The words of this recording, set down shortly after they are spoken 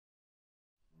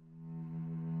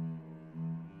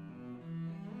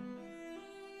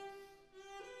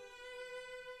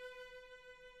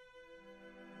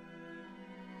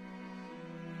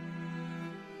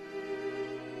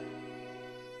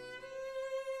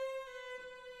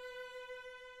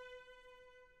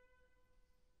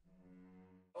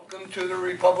to the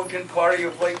Republican Party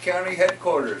of Lake County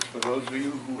headquarters. For those of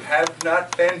you who have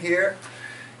not been here,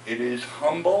 it is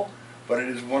humble, but it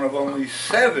is one of only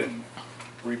 7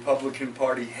 Republican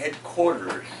Party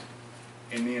headquarters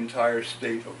in the entire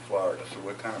state of Florida, so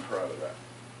we're kind of proud of that.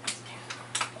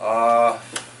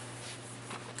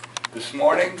 This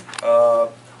morning,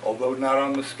 although not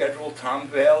on the schedule, Tom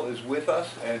Vail is with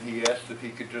us, and he asked if he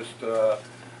could just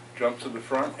jump to the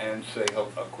front and say a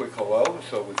quick hello.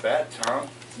 So with that, Tom.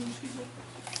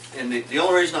 And the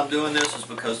only reason I'm doing this is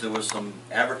because there was some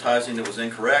advertising that was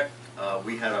incorrect.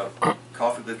 We had a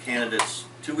coffee with candidates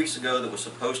 2 weeks ago that was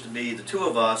supposed to be the 2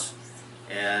 of us,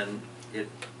 and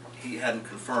he hadn't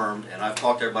confirmed, and I've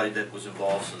talked to everybody that was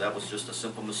involved, so that was just a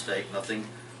simple mistake, nothing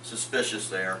suspicious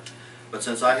there. But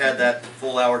since I had that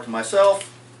full hour to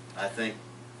myself, I think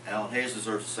Alan Hayes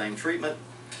deserves the same treatment.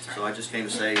 So I just came to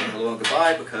say hello and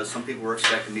goodbye because some people were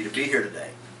expecting me to be here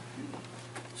today.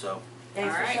 So, All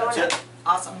right, that's it.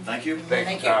 Awesome. Thank you.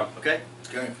 Thank you, Tom. Okay.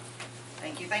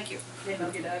 Thank you, thank you.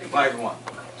 Bye, everyone.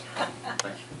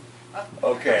 Thank you.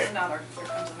 Okay. There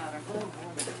comes another.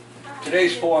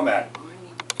 Today's format.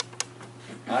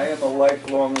 I am a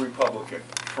lifelong Republican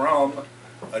from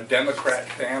a Democrat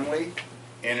family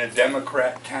in a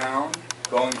Democrat town,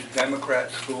 going to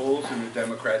Democrat schools in a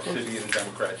Democrat city and a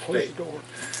Democrat state.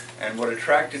 And what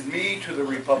attracted me to the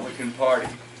Republican Party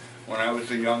when I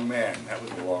was a young man, that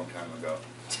was a long time ago,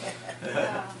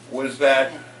 was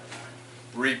that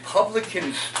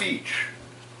Republican speech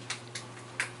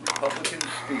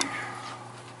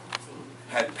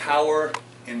had power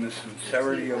in the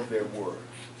sincerity of their words,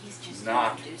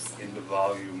 not in the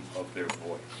volume of their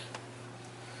voice.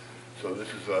 So this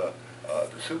is the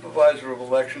Supervisor of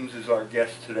Elections is our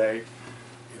guest today.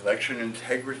 Election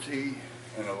integrity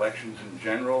and elections in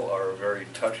general are a very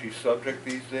touchy subject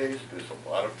these days. There's a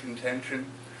lot of contention,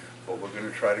 but we're going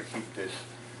to try to keep this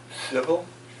civil,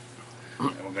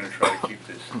 and we're going to try to keep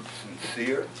this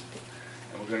sincere,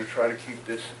 and we're going to try to keep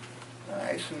this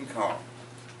nice and calm.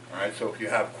 All right, so if you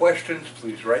have questions,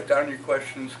 please write down your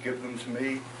questions, give them to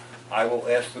me. I will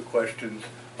ask the questions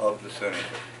of the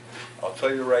senator. I'll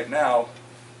tell you right now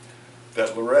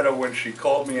that Loretta, when she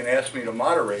called me and asked me to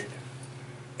moderate,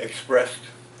 expressed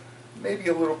maybe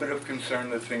a little bit of concern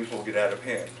that things will get out of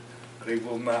hand. They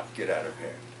will not get out of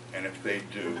hand. And if they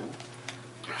do,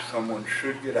 if someone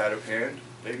should get out of hand,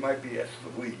 they might be asked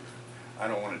to leave. I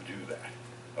don't want to do that,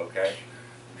 okay?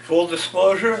 Full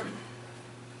disclosure,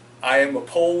 I am a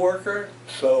poll worker,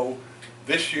 so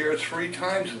this year, 3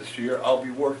 times this year, I'll be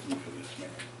working for this man,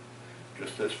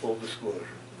 just as full disclosure,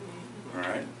 all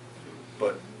right?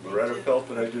 But Loretta felt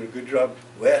that I did a good job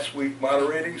last week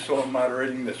moderating, so I'm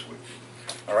moderating this week.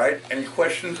 All right? Any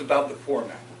questions about the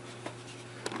format?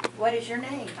 What is your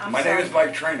name? My name is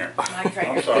Mike Trainor. Mike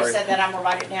Trainor. I'm sorry. You said that, I'm going to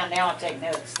write it down now and take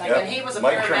notes. Thank Yep. you. And he was a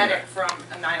Mike paramedic Trainor.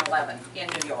 from 9/11 in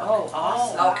New York. Oh,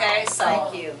 awesome. Okay, so.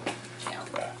 Thank you.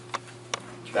 Yeah.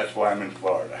 That's why I'm in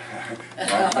Florida.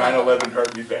 9/11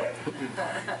 hurt me bad.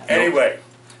 Anyway,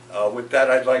 with that,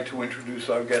 I'd like to introduce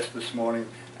our guest this morning.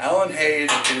 Alan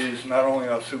Hayes is not only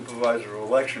our Supervisor of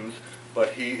Elections,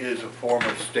 but he is a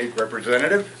former state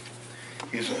representative.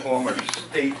 He's a former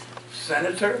state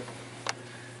senator.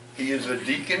 He is a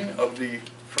deacon of the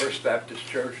First Baptist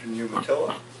Church in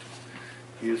Umatilla.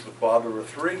 He is the father of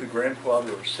 3, the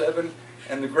grandfather of 7,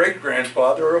 and the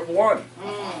great-grandfather of 1.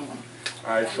 All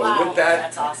right, so with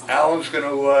that, That's awesome. Alan's going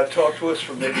to talk to us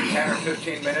for maybe 10 or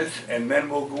 15 minutes, and then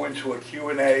we'll go into a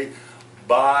Q&A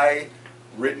by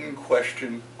written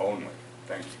question only.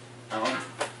 Thank you. Alan?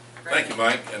 Thank you,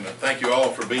 Mike, and thank you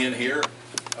all for being here.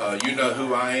 You know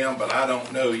who I am, but I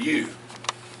don't know you.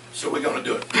 So we're going to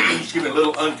do it. Excuse me, a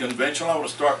little unconventional. I want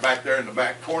to start back there in the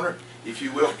back corner. If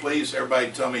you will, please,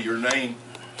 everybody tell me your name.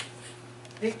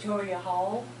 Victoria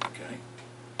Hall. Okay.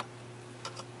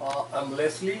 I'm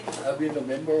Leslie. I've been a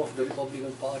member of the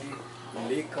Republican Party in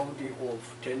Lake County for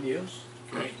 10 years.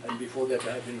 Okay. And before that,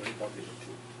 I've been a Republican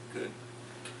too. Good.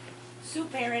 Sue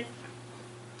Parent.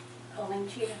 Colleen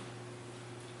Cheetah.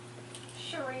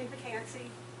 Sheree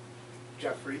Vacancy.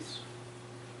 Jeffries.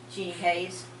 Jeannie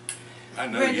Hayes. I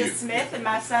know Brenda you. Smith, and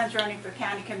my son's running for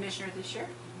county commissioner this year.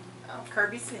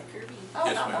 Kirby Smith. Oh,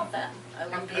 Yes, I ma'am. love that. I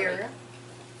I'm love here.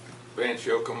 Vance,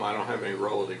 Jochim, I don't have any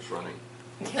relatives running.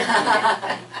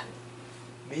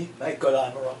 Me, Michael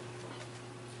Alvaro.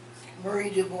 Marie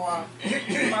Dubois.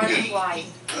 Marty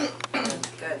White.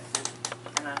 Good.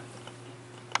 And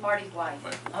Marty's wife.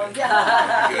 Oh,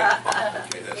 yeah.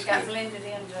 Good. Okay, that's It got good. blended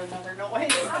into another noise.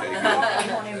 Okay, good.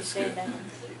 I want him to That's stay good. down.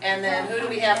 And then who do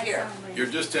we have here? You're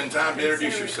just in time to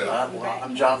introduce yourself.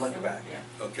 I'm John Lindenback.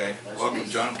 Okay, welcome,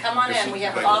 John. Come on in, we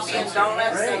have coffee and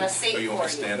donuts and a Oh, seat you for want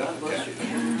me to you. stand up? Okay.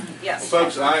 Yes.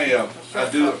 Folks, I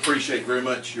do appreciate very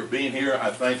much your being here. I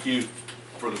thank you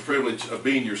for the privilege of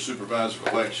being your Supervisor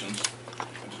of Elections.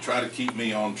 And to try to keep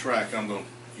me on track, I'm going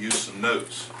to use some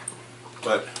notes.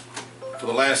 But for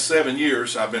the last 7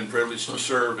 years, I've been privileged to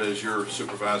serve as your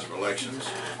Supervisor of Elections.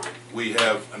 We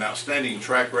have an outstanding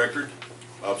track record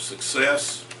of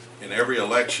success in every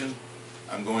election.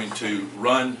 I'm going to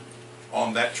run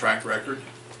on that track record,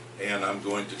 and I'm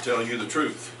going to tell you the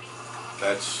truth.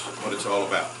 That's what it's all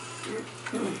about.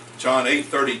 John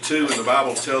 8:32 in the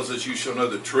Bible tells us, you shall know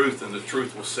the truth, and the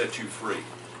truth will set you free.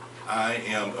 I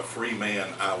am a free man.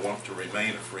 I want to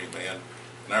remain a free man,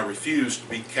 and I refuse to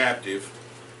be captive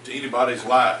to anybody's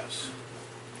lies.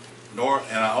 And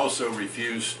I also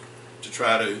refuse to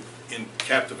try to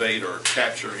captivate or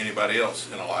capture anybody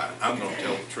else in a lie. I'm going to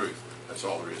tell the truth. That's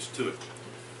all there is to it.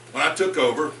 When I took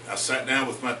over, I sat down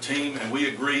with my team and we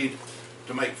agreed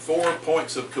to make 4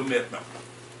 points of commitment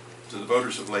to the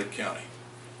voters of Lake County.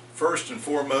 First and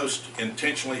foremost,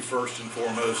 intentionally first and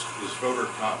foremost, is voter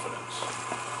confidence.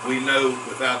 We know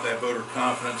without that voter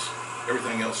confidence,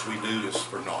 everything else we do is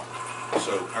for naught.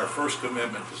 So our first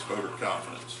commitment is voter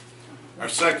confidence. Our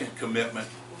second commitment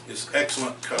is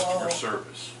excellent customer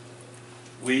service.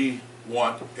 We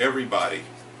want everybody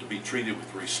to be treated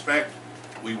with respect.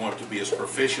 We want to be as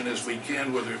proficient as we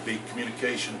can, whether it be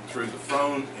communication through the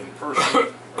phone, in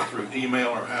person, or through email,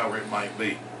 or however it might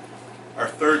be. Our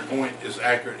third point is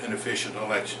accurate and efficient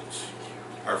elections.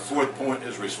 Our fourth point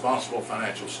is responsible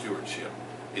financial stewardship.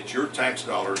 It's your tax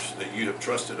dollars that you have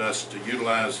trusted us to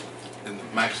utilize and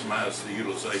maximize the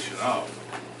utilization of.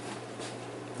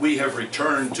 We have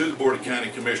returned to the Board of County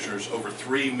Commissioners over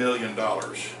 $3 million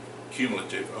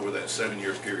cumulative over that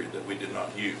 7-year period that we did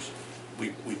not use.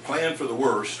 We plan for the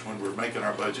worst when we're making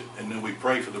our budget, and then we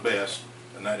pray for the best,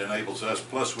 and that enables us.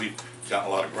 Plus, we've got a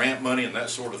lot of grant money and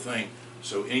that sort of thing.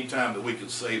 So anytime that we can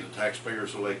save the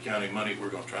taxpayers of Lake County money, we're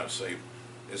going to try to save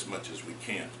as much as we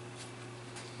can.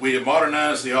 We have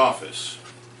modernized the office.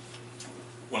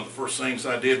 One of the first things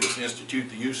I did was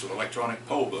institute the use of electronic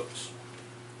poll books.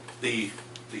 The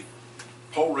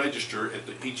poll register at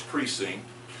each precinct,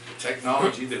 the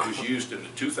technology that was used in the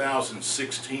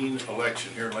 2016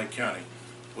 election here in Lake County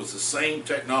was the same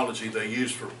technology they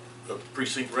used for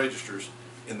precinct registers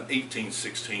in the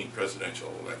 1816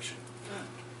 presidential election.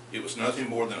 It was nothing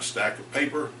more than a stack of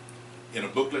paper in a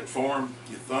booklet form.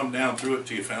 You thumbed down through it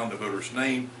till you found the voter's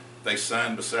name. They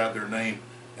signed beside their name,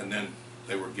 and then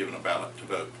they were given a ballot to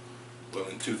vote. Well,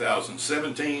 in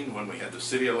 2017, when we had the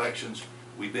city elections,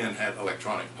 we then had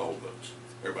electronic poll books.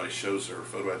 Everybody shows their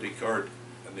photo ID card,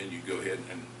 and then you go ahead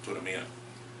and put them in.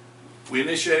 We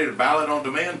initiated a ballot on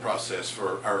demand process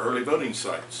for our early voting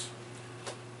sites.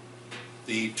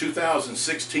 The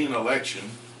 2016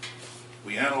 election,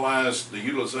 we analyzed the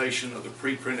utilization of the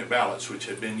pre-printed ballots, which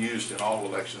had been used in all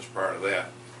elections prior to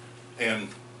that, and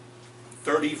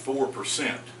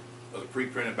 34% of the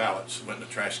pre-printed ballots went in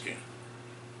the trash can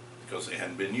because they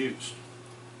hadn't been used.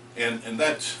 And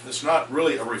that's not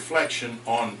really a reflection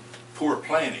on poor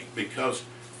planning, because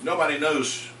nobody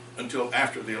knows until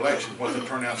after the election what the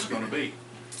turnout's going to be.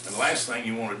 And the last thing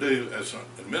you want to do as an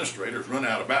administrator is run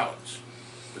out of ballots.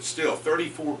 But still,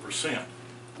 34%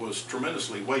 was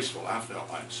tremendously wasteful, I felt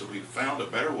like. So we found a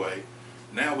better way.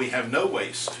 Now we have no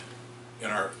waste in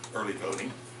our early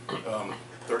voting.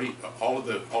 All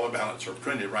the ballots are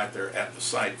printed right there at the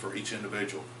site for each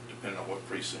individual, depending on what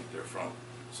precinct they're from.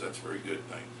 So that's a very good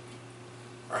thing.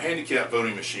 Our handicap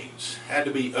voting machines had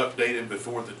to be updated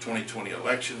before the 2020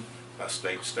 election by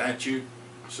state statute.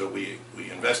 So we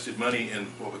invested money in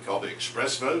what we call the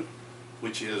express vote,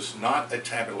 which is not a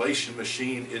tabulation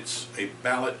machine. It's a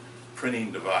ballot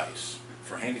printing device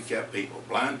for handicapped people.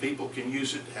 Blind people can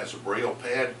use it. It has a braille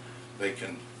pad. They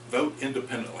can vote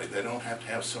independently. They don't have to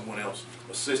have someone else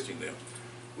assisting them.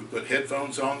 We put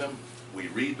headphones on them. We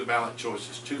read the ballot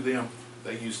choices to them.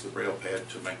 They use the braille pad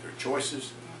to make their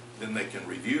choices. Then they can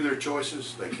review their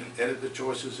choices. They can edit the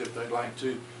choices if they'd like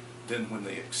to. Then when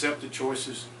they accept the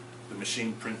choices, the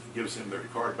machine gives them their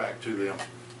card back to them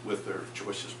with their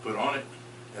choices put on it,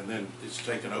 and then it's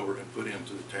taken over and put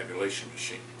into the tabulation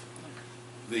machine.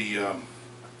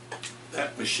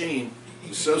 That machine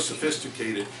is so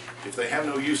sophisticated, if they have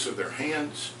no use of their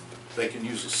hands, they can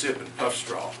use a sip and puff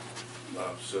straw,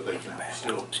 so they can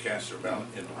still cast their ballot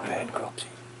independently.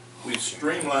 We've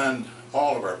streamlined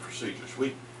all of our procedures.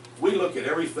 We look at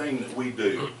everything that we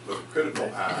do with a critical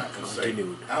eye and say,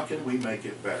 how can we make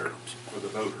it better for the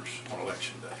voters on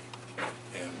election day?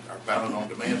 And our ballot on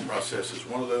demand process is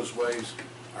one of those ways.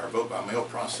 Our vote by mail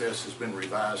process has been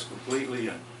revised completely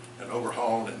and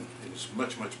overhauled, and it's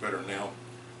much, much better now.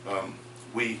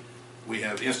 We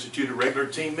have instituted regular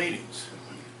team meetings.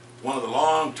 One of the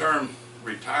long-term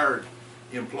retired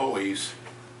employees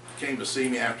came to see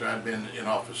me after I'd been in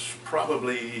office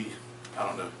probably, I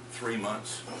don't know, 3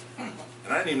 months. And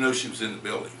I didn't even know she was in the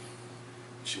building.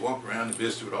 She walked around and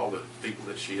visited with all the people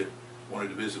that she had wanted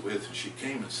to visit with, and she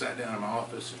came and sat down in my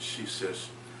office and she says,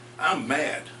 "I'm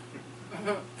mad."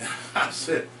 And I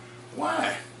said,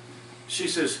 "Why?" She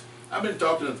says, "I've been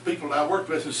talking to the people that I worked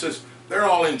with," and says, "they're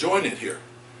all enjoying it here."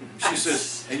 She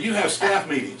says, "and you have staff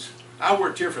meetings. I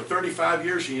worked here for 35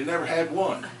 years and you never had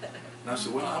one." And I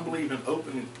said, "Well, I believe in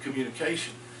open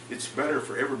communication. It's better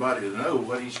for everybody to know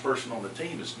what each person on the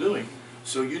team is doing,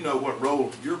 so you know what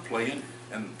role you're playing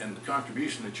and the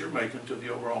contribution that you're making to the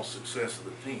overall success of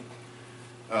the team."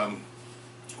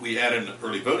 We added an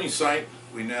early voting site.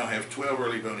 We now have 12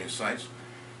 early voting sites.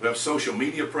 We have social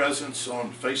media presence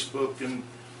on Facebook and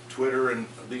Twitter, and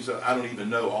these I don't even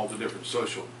know all the different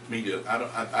social media.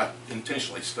 I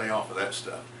intentionally stay off of that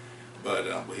stuff.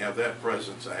 But we have that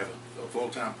presence. I have a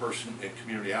full-time person in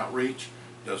community outreach,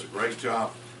 does a great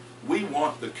job. We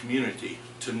want the community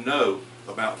to know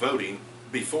about voting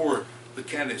before the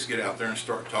candidates get out there and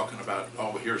start talking about,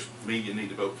 "oh, here's me, you need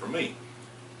to vote for me."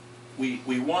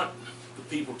 We want the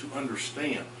people to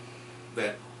understand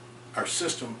that our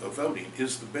system of voting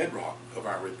is the bedrock of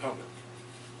our republic.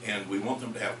 And we want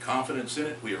them to have confidence in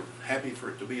it. We are happy for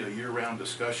it to be a year-round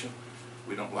discussion.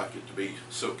 We don't like it to be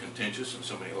so contentious and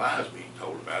so many lies being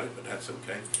told about it, but that's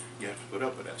okay. You have to put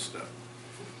up with that stuff.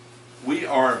 We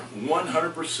are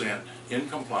 100% in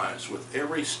compliance with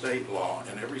every state law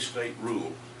and every state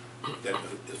rule that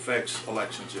affects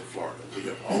elections in Florida. We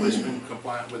have always been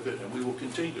compliant with it, and we will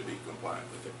continue to be compliant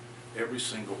with it. Every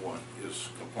single one is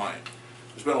compliant.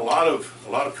 There's been a lot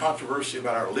of controversy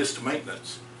about our list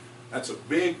maintenance. That's a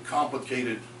big,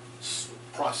 complicated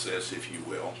process, if you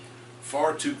will.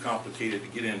 Far too complicated to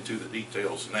get into the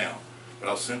details now. But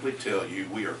I'll simply tell you,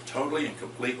 we are totally and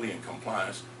completely in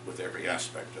compliance with every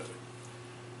aspect of it.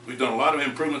 We've done a lot of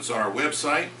improvements on our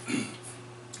website,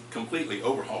 completely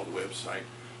overhauled the website.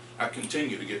 I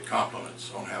continue to get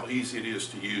compliments on how easy it is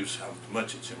to use, how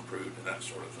much it's improved, and that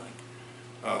sort of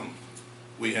thing.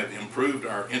 We have improved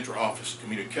our inter-office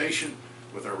communication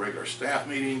with our regular staff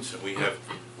meetings, and we have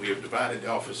divided the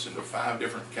office into 5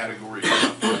 different categories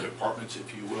of departments,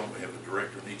 if you will. We have a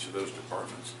director in each of those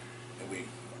departments, and we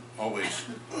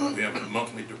have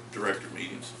monthly director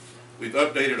meetings. We've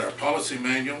updated our policy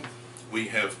manual. We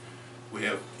have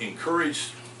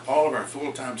encouraged all of our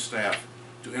full-time staff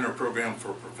to enter a program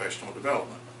for professional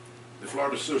development. The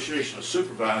Florida Association of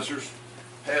Supervisors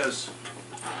has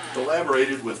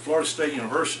collaborated with Florida State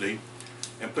University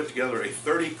and put together a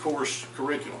 30-course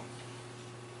curriculum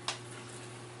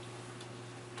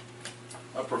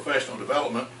of professional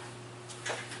development.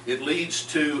 It leads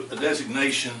to a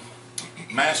designation,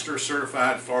 Master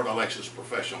Certified Florida Elections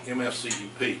Professional,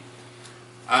 MFCEP.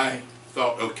 I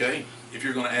thought, okay, if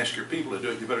you're going to ask your people to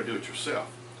do it, you better do it yourself.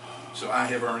 So I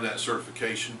have earned that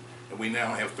certification, and we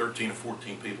now have 13 or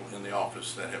 14 people in the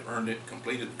office that have earned it,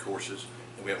 completed the courses,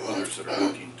 and we have others that are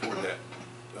working toward that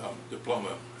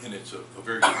diploma, and it's a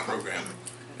very good program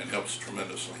and helps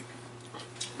tremendously.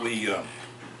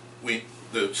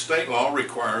 The state law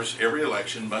requires every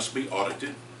election must be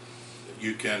audited.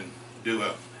 You can do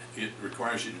it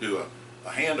requires you to do a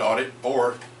hand audit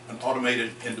or an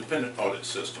automated independent audit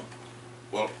system.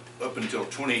 Well, up until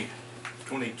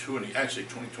 2020, actually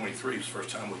 2023 is the first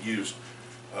time we used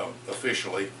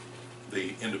officially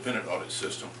the independent audit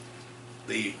system.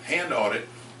 The hand audit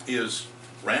is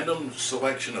random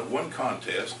selection of one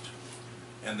contest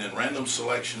and then random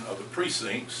selection of the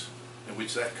precincts in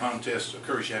which that contest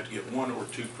occurs. You have to get 1 or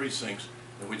 2 precincts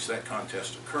in which that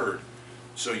contest occurred.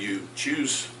 So you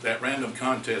choose that random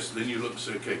contest, then you look and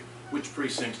say, okay, which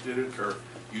precincts did it occur?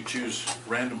 You choose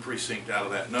random precinct out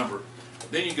of that number.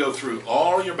 Then you go through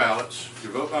all your ballots,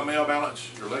 your vote by mail ballots,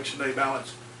 your election day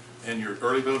ballots, and your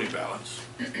early voting ballots,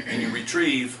 and you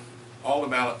retrieve all the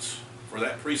ballots for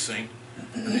that precinct,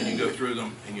 and then you go through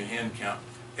them and you hand count.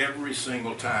 Every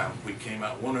single time we came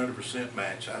out 100%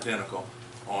 match, identical,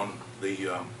 on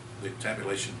the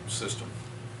tabulation system.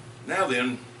 Now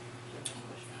then,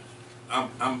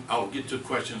 I'll get to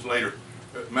questions later.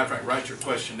 Matter of fact, write your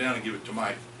question down and give it to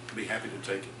Mike. I'll be happy to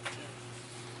take it.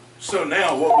 So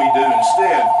now what we do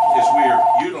instead is we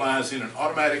are utilizing an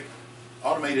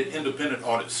automated independent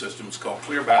audit system. It's called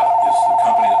Clear Ballot. It's the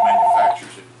company that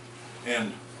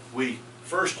We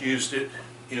first used it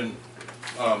in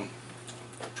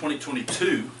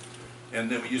 2022, and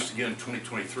then we used it again in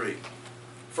 2023.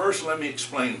 First, let me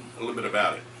explain a little bit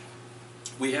about it.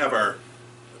 We have our,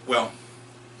 well,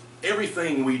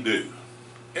 everything we do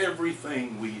is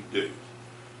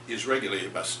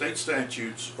regulated by state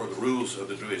statutes or the rules of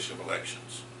the Division of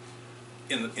Elections.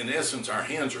 In essence, our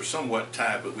hands are somewhat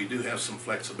tied, but we do have some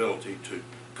flexibility to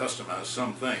customize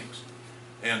some things.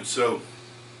 And so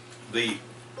where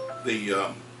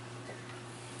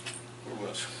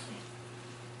was?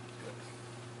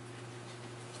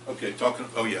 Okay,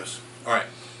 oh yes, all right.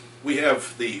 We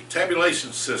have the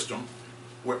tabulation system.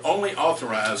 We're only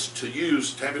authorized to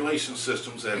use tabulation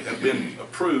systems that have been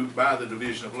approved by the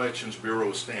Division of Elections Bureau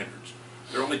of Standards.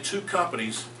 There are only 2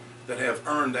 companies that have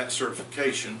earned that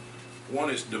certification. One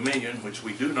is Dominion, which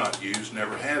we do not use,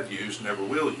 never have used, never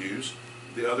will use.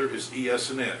 The other is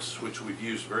ES&S, which we've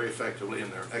used very effectively,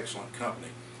 and they're an excellent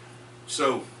company.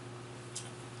 So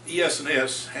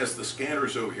ES&S has the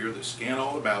scanners over here that scan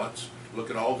all the ballots, look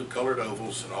at all the colored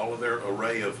ovals and all of their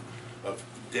array of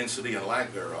density and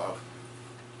lack thereof.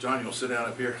 John, you want to sit down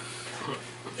up here?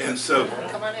 And so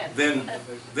Come on in.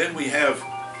 then we have,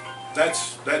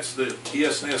 that's the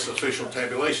ES&S official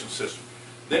tabulation system.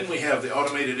 Then we have the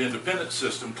automated independent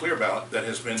system, Clear Ballot, that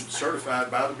has been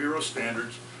certified by the Bureau of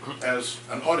Standards as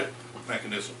an audit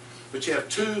mechanism. But you have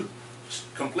 2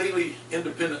 completely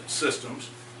independent systems.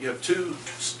 You have 2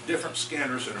 different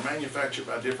scanners that are manufactured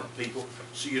by different people,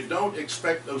 so you don't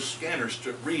expect those scanners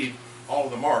to read all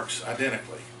of the marks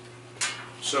identically.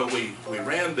 So we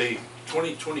ran the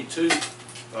 2022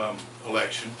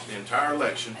 election, the entire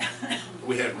election.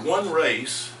 We had 1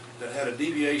 race that had a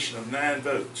deviation of 9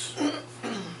 votes.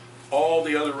 All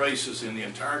the other races in the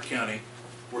entire county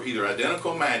were either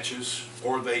identical matches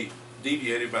or they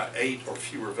deviated by 8 or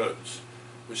fewer votes,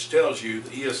 which tells you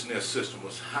the ES&S system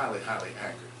was highly, highly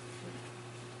accurate.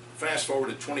 Fast forward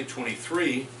to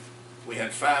 2023, we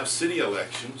had 5 city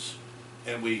elections,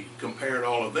 and we compared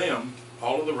all of them,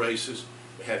 all of the races.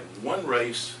 We had 1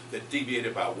 race that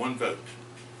deviated by 1 vote.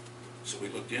 So we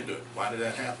looked into it. Why did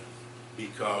that happen?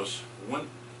 Because 1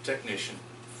 technician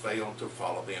failed to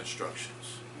follow the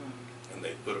instructions. And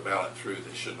they put a ballot through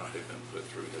that should not have been put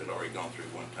through, that had already gone through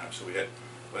 1 time. So we had,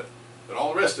 but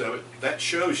all the rest of it, that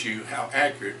shows you how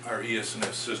accurate our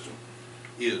ES&S system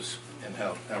is and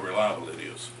how reliable it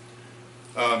is.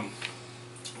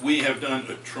 We have done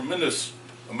a tremendous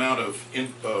amount of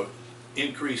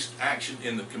increased action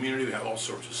in the community. We have all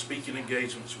sorts of speaking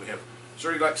engagements. We have,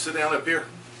 sir, you'd like to sit down up here?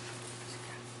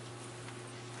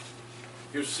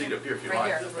 Here's a seat up here if you Right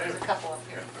like. here, there's a couple up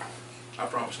here. I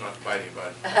promise not to bite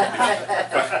anybody.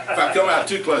 If I come out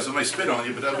too close, I may spit on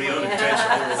you, but that'll be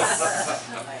unintentional.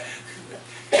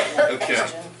 Okay.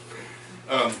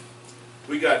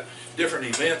 We got different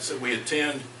events that we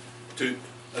attend to,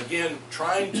 again,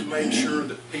 trying to make sure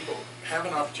that people have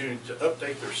an opportunity to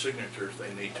update their signature if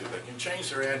they need to. They can change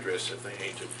their address if they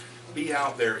need to. Be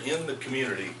out there in the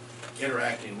community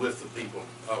interacting with the people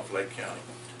of Lake County.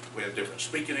 We have different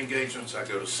speaking engagements. I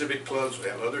go to civic clubs. We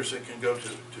have others that can go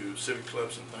to civic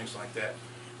clubs and things like that.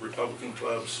 Republican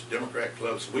clubs, Democrat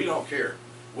clubs. We don't care.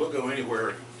 We'll go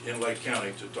anywhere in Lake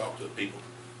County to talk to the people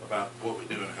about what we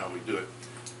do and how we do it.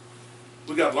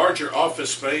 We got larger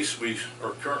office space. We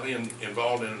are currently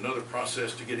involved in another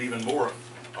process to get even more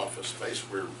office space.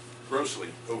 We're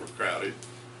grossly overcrowded.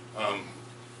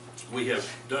 We have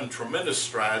done tremendous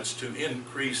strides to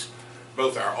increase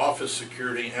both our office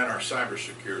security and our cyber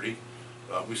security.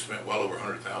 We spent well over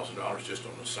 $100,000 just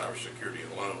on the cyber security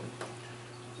alone.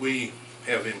 We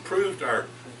have improved our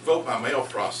vote by mail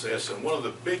process, and one of the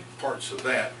big parts of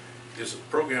that is a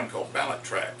program called Ballot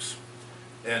Tracks.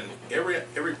 And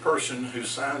every person who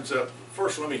signs up,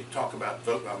 first let me talk about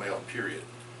vote by mail, period.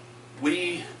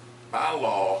 We, by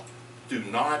law, do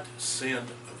not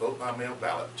send a vote by mail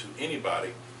ballot to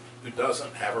anybody who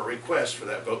doesn't have a request for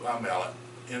that vote by mail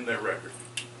in their record.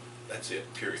 That's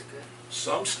it, period.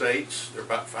 Some states, there are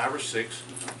about 5 or 6,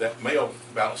 that mail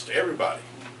ballots to everybody.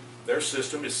 Their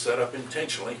system is set up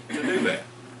intentionally to do that.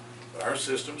 But our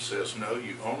system says, no,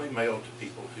 you only mail to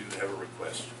people who have a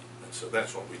request. And so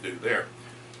that's what we do there.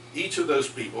 Each of those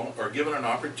people are given an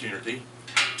opportunity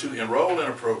to enroll in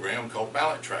a program called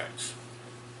Ballot Tracks.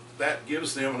 That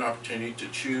gives them an opportunity to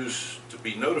choose to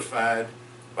be notified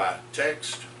by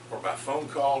text or by phone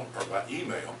call or by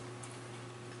email.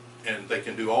 And they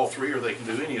can do all 3 or they can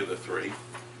do any of the 3.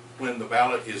 When the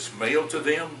ballot is mailed to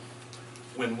them,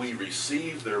 when we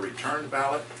receive their returned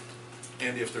ballot,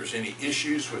 and if there's any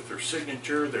issues with their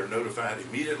signature, they're notified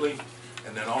immediately.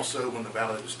 And then also when the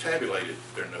ballot is tabulated,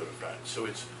 they're notified. So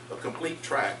it's a complete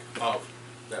track of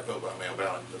that vote by mail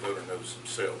ballot, the voter knows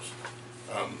themselves.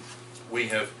 We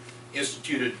have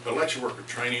instituted election worker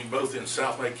training both in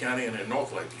South Lake County and in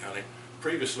North Lake County.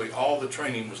 Previously, all the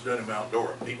training was done in Mount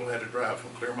Dora. People had to drive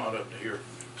from Clermont up to here,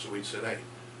 so we said, hey,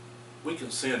 we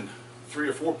can send 3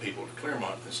 or 4 people to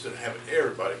Clermont instead of having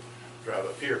everybody drive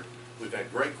up here. We've had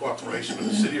great cooperation with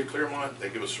the city of Clermont. They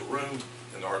give us a room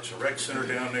in the Arts and Rec Center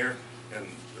down there, and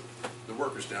the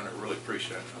workers down there really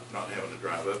appreciate not having to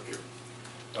drive up here.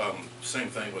 Same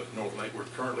thing with North Lake. We're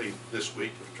currently, this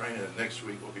week, we're training, and next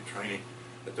week we'll be training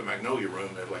at the Magnolia Room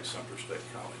at Lake Sumter State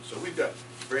College. So we've got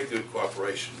very good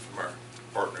cooperation from our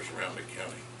partners around the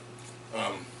county.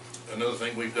 Another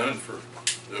thing we've done for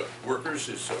the workers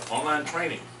is online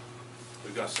training.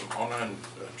 We've got some online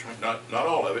training, not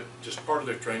all of it, just part of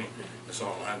their training is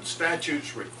online.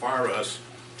 Statutes require us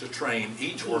to train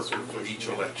each worker for each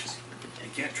election. You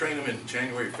can't train them in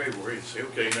January, February and say,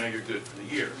 okay, now you're good for the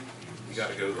year. You got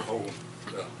to go the whole,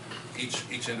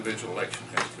 each individual election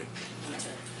has to be.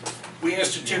 We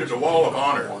instituted a wall of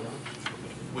honor.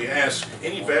 We asked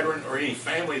any veteran or any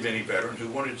family of any veteran who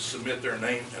wanted to submit their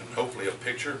name and hopefully a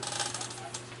picture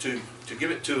to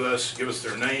give it to us, give us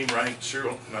their name, rank,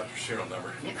 serial, not their serial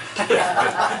number,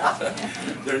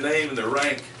 their name and their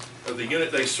rank of the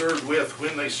unit they served with,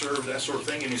 when they served, that sort of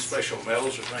thing, any special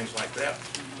medals or things like that.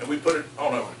 And we put it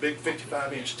on a big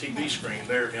 55-inch TV screen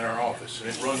there in our office, and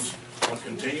it runs on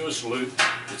continuous loop.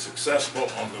 It's accessible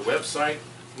on the website.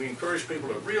 We encourage people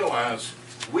to realize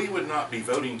we would not be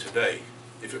voting today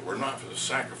if it were not for the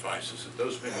sacrifices that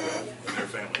those men and their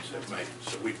families have made.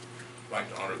 So we'd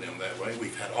like to honor them that way.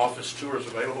 We've had office tours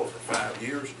available for 5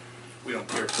 years. We don't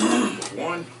care if it's a group of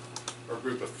 1 or a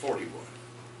group of 41.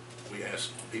 We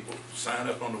ask people to sign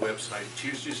up on the website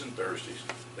Tuesdays and Thursdays.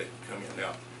 They can come in.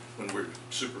 Now, when we're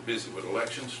super busy with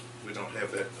elections, we don't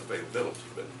have that availability,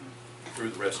 but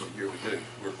through the rest of the year we do.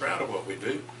 We're proud of what we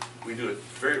do. We do it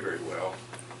very, very well,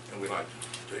 and we like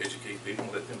to educate people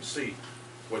and let them see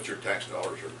what your tax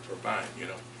dollars are buying, you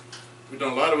know. We've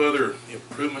done a lot of other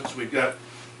improvements. We've got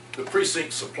the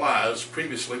precinct supplies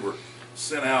previously were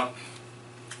sent out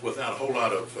without a whole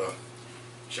lot of,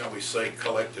 shall we say,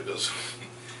 collectivism.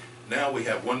 Now we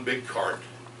have one big cart.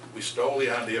 We stole the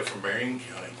idea from Marion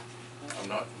County. I'm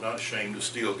not ashamed to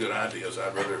steal good ideas.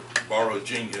 I'd rather borrow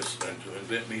genius than to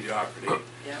invent mediocrity.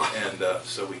 And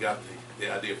so we got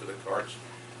the idea for the carts.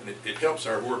 And it helps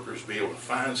our workers be able to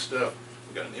find stuff.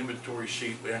 We've got an inventory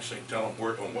sheet. We actually tell them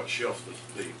where on what shelf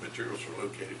the materials are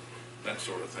located, that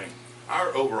sort of thing.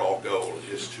 Our overall goal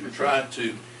is to try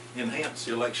to enhance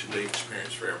the election day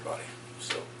experience for everybody.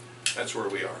 So that's where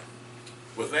we are.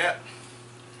 With that,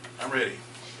 I'm ready.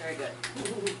 Very good.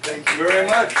 Thank you very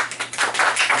much.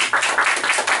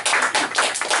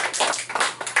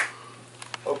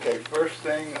 Okay, first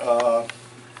thing,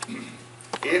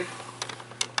 if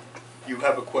you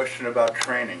have a question about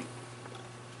training,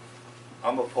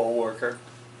 I'm a poll worker.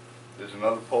 There's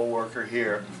another poll worker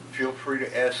here. Feel free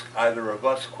to ask either of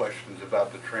us questions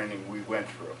about the training we went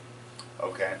through,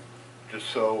 okay? Just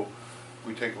so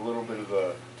we take a little bit of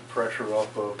the pressure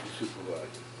off of the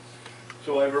supervisor.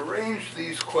 So I've arranged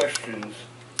these questions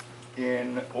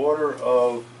in order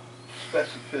of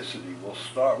specificity. We'll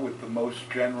start with the most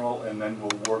general and then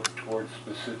we'll work towards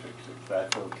specifics, if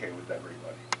that's okay with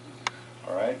everybody.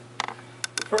 All right?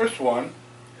 The first one,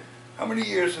 how many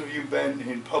years have you been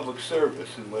in public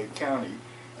service in Lake County,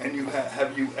 and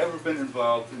have you ever been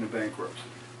involved in a bankruptcy?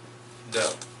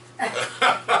 No.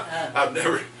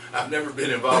 I've never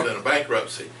been involved in a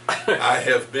bankruptcy. I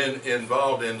have been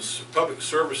involved in public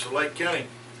service in Lake County.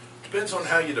 Depends on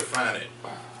how you define it.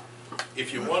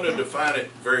 If you want to define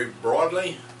it very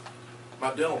broadly, my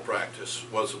dental practice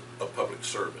was a public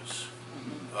service.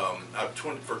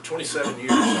 For 27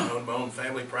 years, I owned my own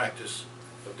family practice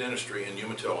of dentistry in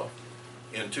Umatilla.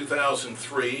 In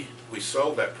 2003, we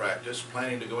sold that practice,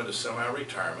 planning to go into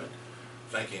semi-retirement,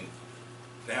 thinking,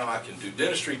 now I can do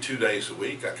dentistry 2 days a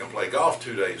week, I can play golf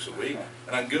 2 days a week,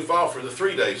 and I can goof off for the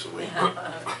 3 days a week.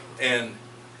 And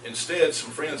instead,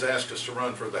 some friends asked us to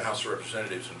run for the House of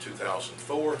Representatives in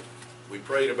 2004. We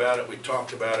prayed about it, we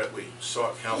talked about it, we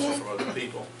sought counsel from other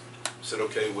people, said,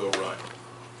 okay, we'll run.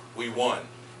 We won.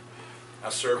 I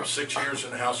served 6 years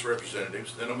in the House of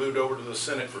Representatives, then I moved over to the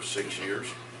Senate for 6 years,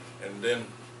 and then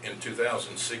in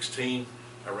 2016,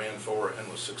 I ran for and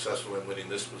was successful in winning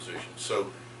this position.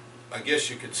 So I guess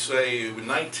you could say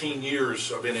 19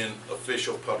 years I've been in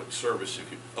official public service,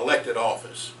 elected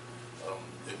office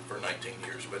for 19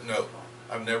 years. But no,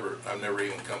 I've never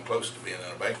even come close to being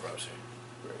in a bankruptcy.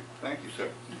 Great, thank you, sir.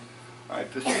 All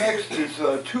right, this next is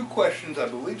 2 questions, I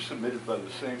believe, submitted by the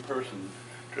same person,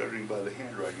 judging by the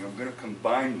handwriting. I'm going to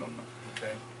combine them.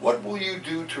 Okay. What will you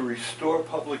do to restore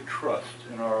public trust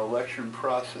in our election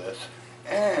process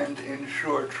and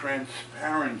ensure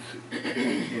transparency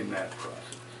in that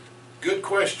process? Good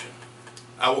question.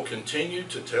 I will continue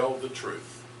to tell the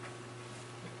truth.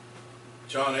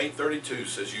 John 8:32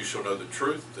 says, "You shall know the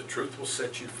truth will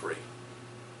set you free."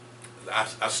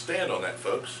 I stand on that,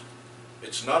 folks.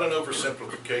 It's not an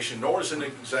oversimplification, nor is it an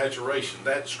exaggeration.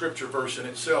 That scripture verse in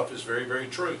itself is very, very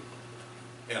true.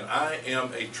 And I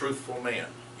am a truthful man.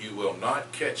 You will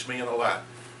not catch me in a lie.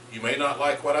 You may not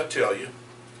like what I tell you,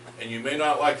 and you may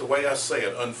not like the way I say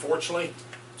it. Unfortunately,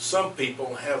 some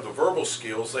people have the verbal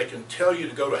skills. They can tell you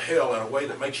to go to hell in a way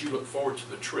that makes you look forward to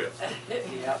the trip.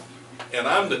 Yep. And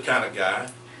I'm the kind of guy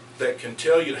that can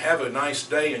tell you to have a nice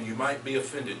day and you might be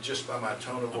offended just by my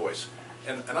tone of voice.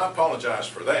 And I apologize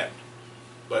for that.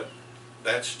 But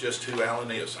that's just who Alan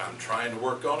is. I'm trying to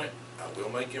work on it. I will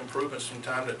make improvements from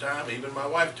time to time. Even my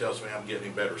wife tells me I'm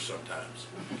getting better sometimes.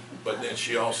 But then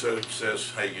she also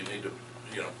says, hey, you need to,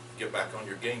 get back on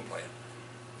your game plan.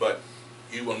 But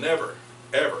you will never,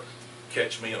 ever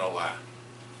catch me in a lie.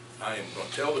 I am going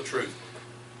to tell the truth.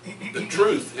 The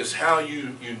truth is how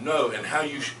you know and how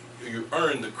you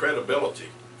earn the credibility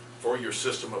for your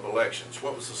system of elections.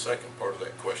 What was the second part of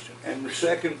that question? And the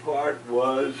second part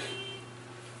was,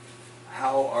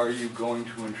 how are you going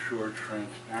to ensure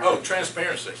transparency? Oh,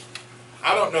 transparency.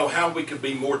 I don't know how we could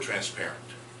be more transparent.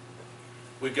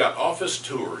 We've got office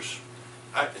tours.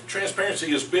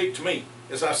 Transparency is big to me.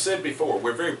 As I said before,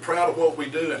 we're very proud of what we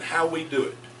do and how we do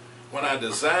it. When I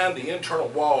designed the internal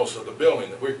walls of the building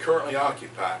that we currently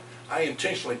occupy, I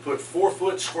intentionally put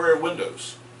 4-foot square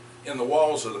windows in the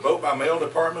walls of the vote by mail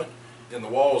department, in the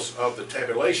walls of the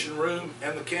tabulation room,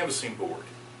 and the canvassing board.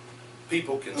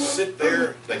 People can sit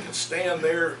there, they can stand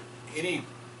there, any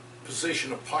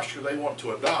position of posture they want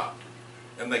to adopt,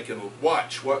 and they can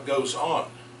watch what goes on.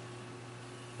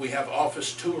 We have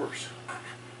office tours.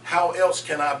 How else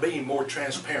can I be more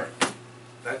transparent?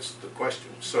 That's the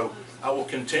question. So I will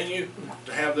continue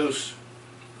to have those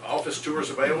office tours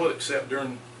available, except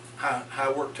during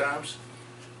high work times.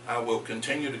 I will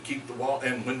continue to keep the wall,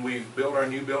 and when we build our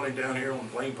new building down here on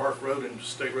Lane Park Road and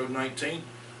State Road 19,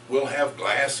 we'll have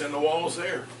glass in the walls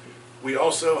there. We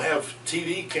also have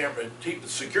security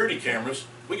cameras.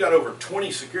 We got over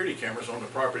 20 security cameras on the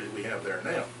property that we have there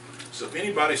now. So if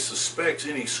anybody suspects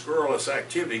any scurrilous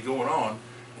activity going on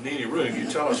in any room, you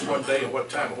tell us what day and what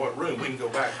time and what room, we can go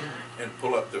back and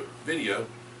pull up the video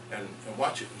and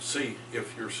watch it and see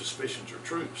if your suspicions are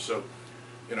true. So,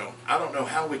 I don't know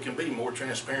how we can be more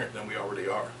transparent than we already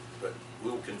are, but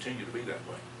we'll continue to be that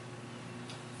way.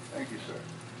 Thank you, sir.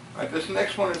 All right, this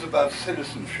next one is about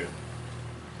citizenship.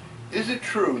 Is it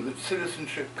true that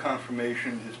citizenship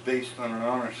confirmation is based on an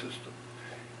honor system?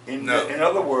 No. In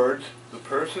other words, the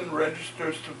person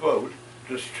registers to vote,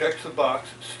 just checks the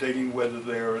box stating whether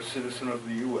they are a citizen of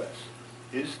the U.S.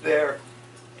 Is there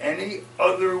any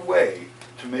other way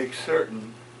to make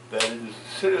certain that it is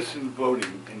a citizen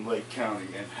voting in Lake County,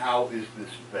 and how is this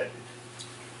vetted?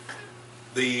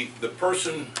 The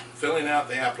person filling out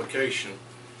the application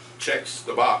checks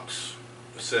the box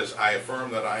that says, I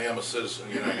affirm that I am a citizen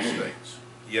of the United States.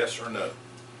 Yes or no?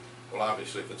 Well,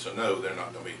 obviously, if it's a no, they're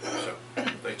not going to be there. So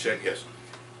they check yes.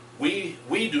 We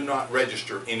do not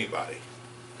register anybody.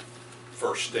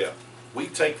 First step. We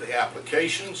take the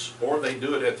applications, or they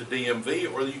do it at the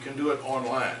DMV, or you can do it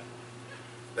online.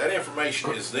 That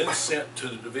information is then sent to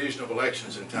the Division of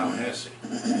Elections in Tallahassee,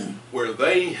 where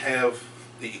they have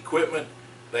the equipment,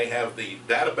 they have the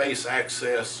database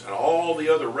access, and all the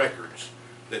other records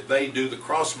that they do the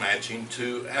cross-matching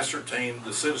to ascertain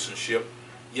the citizenship,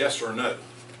 yes or no.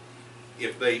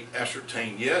 If they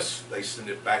ascertain yes, they send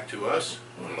it back to us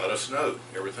and let us know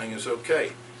everything is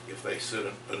okay. If they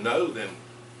said a no, then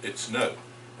it's no,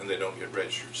 and they don't get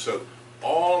registered. So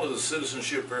all of the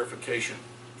citizenship verification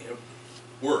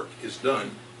work is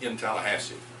done in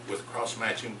Tallahassee with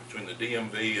cross-matching between the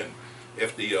DMV and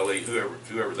FDLE,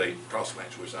 whoever they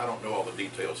cross-match with. I don't know all the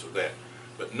details of that,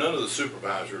 but none of the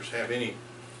supervisors have any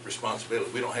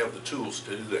responsibility. We don't have the tools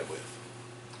to do that with.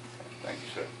 Thank you,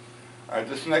 sir. All right,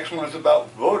 this next one is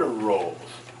about voter rolls,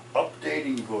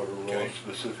 updating voter rolls Okay.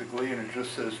 specifically, and it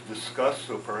just says discuss,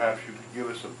 so perhaps you could give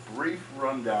us a brief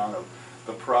rundown of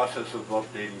the process of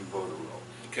updating voter rolls.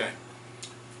 Okay.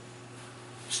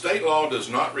 State law does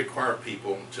not require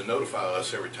people to notify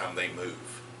us every time they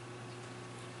move.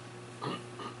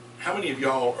 How many of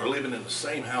y'all are living in the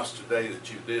same house today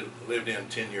that you lived in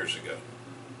 10 years ago?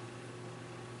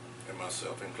 And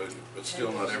myself included, but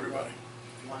still not everybody.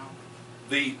 Wow.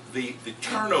 The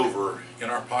turnover in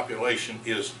our population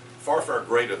is far, far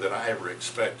greater than I ever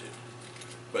expected.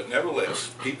 But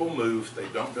nevertheless, people move, they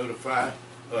don't notify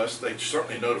us, they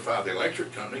certainly notify the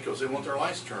electric company because they want their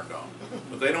lights turned on.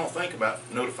 But they don't think about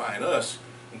notifying us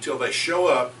until they show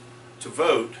up to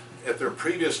vote at their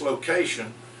previous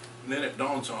location, and then it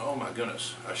dawns on, oh my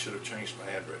goodness, I should have changed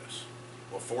my address.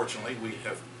 Well, fortunately, we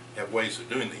have ways of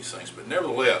doing these things. But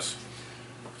nevertheless,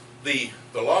 the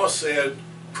law said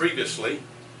previously,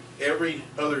 every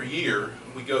other year,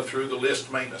 we go through the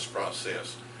list maintenance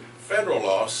process. Federal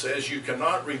law says you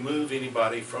cannot remove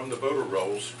anybody from the voter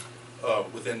rolls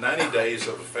within 90 days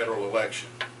of a federal election.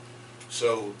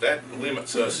 So that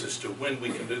limits us as to when we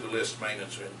can do the list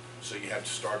maintenance, and so you have to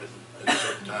start it at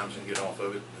certain times and get off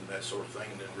of it and that sort of thing,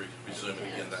 and then resume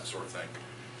it again, that sort of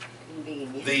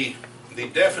thing. The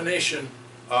definition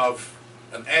of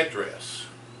an address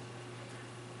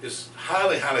is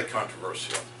highly, highly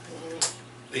controversial.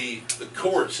 The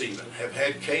courts even have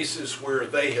had cases where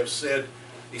they have said,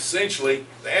 essentially,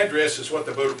 the address is what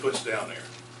the voter puts down there.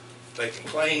 They can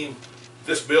claim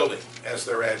this building as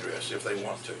their address if they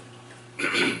want to.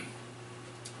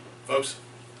 Folks,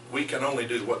 we can only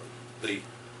do what the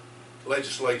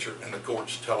legislature and the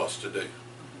courts tell us to do.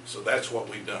 So that's what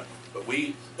we've done. But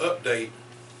we update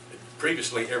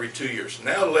previously every 2 years.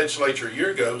 Now the legislature a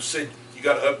year ago said you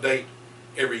got to update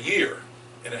every year,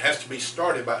 and it has to be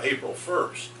started by April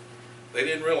 1st. They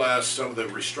didn't realize some of the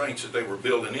restraints that they were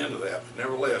building into that, but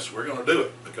nevertheless, we're going to do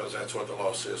it because that's what the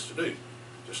law says to do.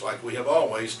 Just like we have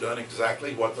always done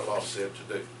exactly what the law said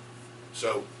to do.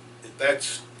 So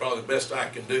that's probably the best I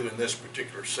can do in this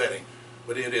particular setting,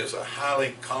 but it is a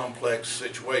highly complex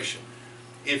situation.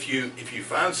 If you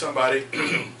find somebody,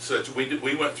 such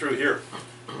we went through here,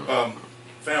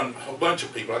 found a whole bunch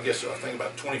of people, I think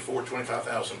about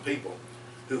 25,000 people,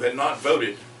 who had not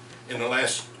voted in the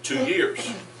last 2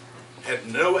 years, had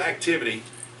no activity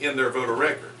in their voter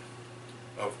record.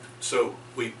 So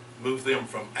we moved them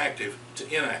from active to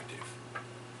inactive.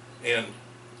 And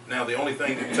now the only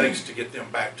thing it takes to get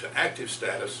them back to active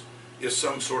status is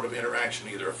some sort of interaction,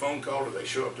 either a phone call or they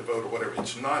show up to vote or whatever.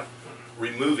 It's not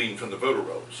removing from the voter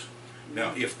rolls.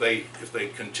 Now if they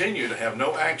continue to have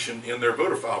no action in their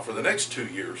voter file for the next 2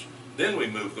 years, then we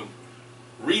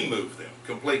remove them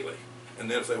completely. And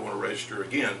then if they want to register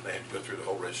again, they have to go through the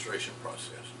whole registration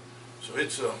process. So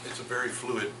it's a very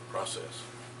fluid process.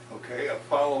 Okay, a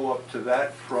follow-up to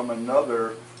that from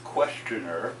another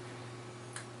questioner.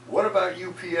 What about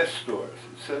UPS stores?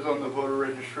 It says on the voter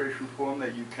registration form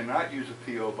that you cannot use a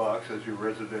P.O. box as your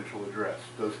residential address.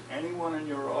 Does anyone in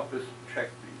your office check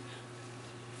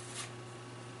these?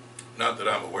 Not that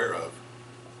I'm aware of.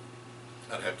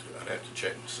 I'd have to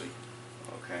check and see.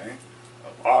 Okay.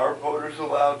 Are voters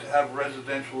allowed to have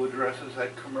residential addresses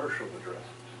at commercial addresses?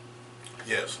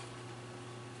 Yes.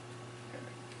 Okay.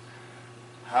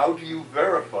 How do you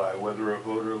verify whether a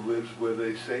voter lives where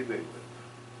they say they live?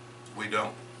 We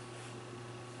don't.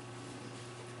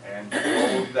 And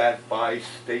all of that by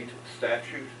state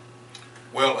statute?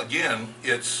 Well, again,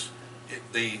 as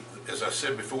I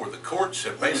said before, the courts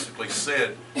have basically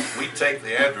said we take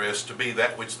the address to be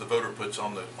that which the voter puts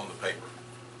on the paper.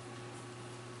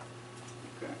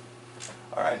 Okay.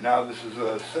 All right, now this is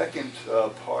a second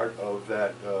part of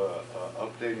that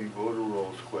updating voter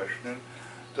rolls question.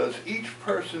 Does each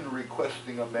person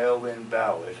requesting a mail-in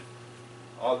ballot,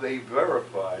 are they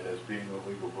verified as being a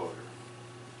legal voter?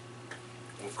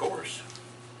 Of course.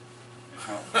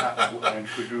 And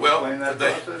could you Well, explain that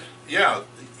process? Yeah,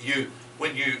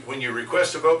 when you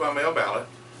request a vote by mail ballot,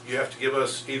 you have to give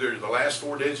us either the last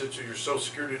 4 digits of your social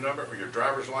security number or your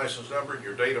driver's license number,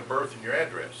 your date of birth, and your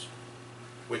address,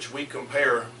 which we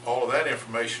compare all of that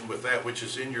information with that which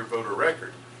is in your voter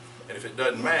record. And if it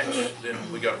doesn't match, then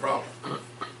we got a problem.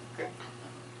 Okay.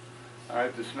 All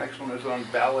right, this next one is on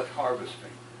ballot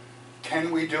harvesting. Can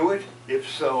we do it? If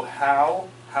so, how?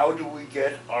 How do we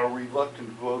get our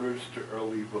reluctant voters to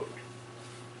early vote?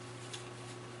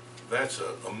 That's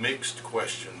a mixed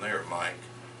question there, Mike.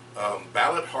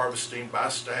 Ballot harvesting by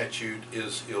statute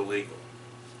is illegal.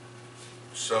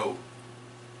 So,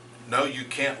 no, you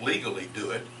can't legally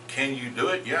do it. Can you do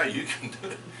it? Yeah, you can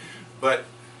do it. But,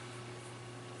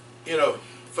 you know,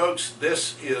 folks,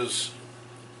 this is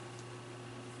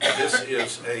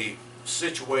a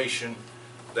situation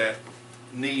that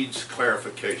needs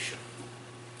clarification.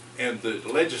 And the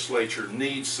legislature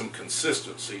needs some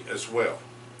consistency as well.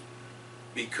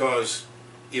 Because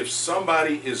if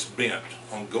somebody is bent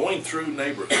on going through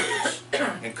neighborhoods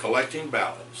and collecting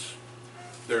ballots,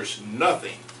 there's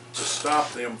nothing to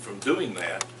stop them from doing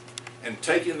that and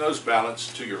taking those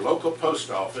ballots to your local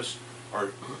post office or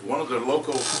one of the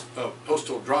local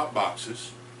postal drop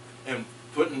boxes and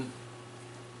putting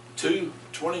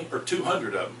 20 or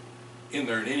 200 of them in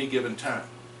there at any given time.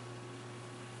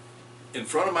 In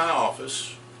front of my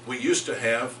office, we used to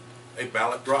have a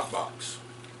ballot drop box.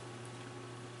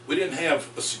 We didn't have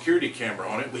a security camera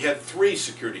on it. We had 3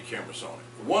 security cameras on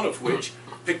it, one of which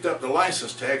picked up the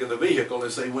license tag of the vehicle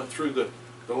as they went through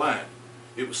the line.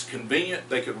 It was convenient.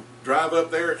 They could drive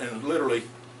up there and literally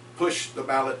push the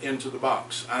ballot into the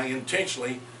box. I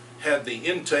intentionally had the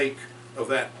intake of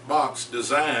that box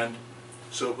designed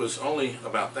so it was only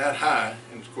about that high,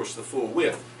 and of course the full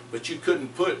width, but you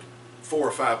couldn't put 4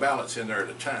 or 5 ballots in there at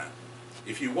a time.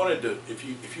 If you wanted to,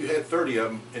 if you had 30 of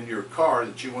them in your car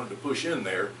that you wanted to push in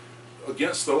there,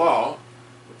 against the law,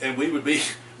 and we'd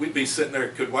be sitting there,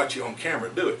 could watch you on camera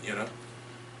do it, you know.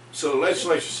 So the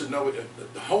legislature said, no,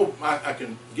 I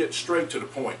can get straight to the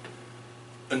point.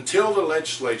 Until the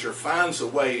legislature finds a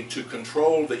way to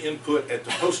control the input at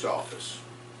the post office,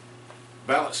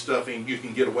 ballot stuffing, you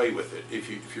can get away with it if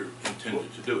you're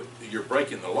intended to do it. You're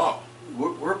breaking the law.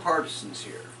 We're partisans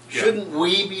here. Yeah. Shouldn't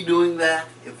we be doing that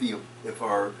if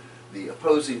the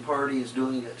opposing party is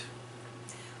doing it?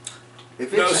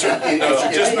 If No, sir.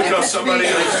 No, just because somebody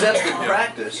being an else- accepted Yeah.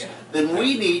 practice, then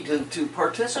we need to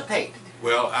participate.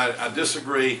 Well, I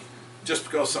disagree. Just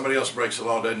because somebody else breaks the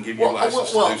law doesn't give you a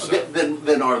license to do so.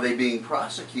 Then are they being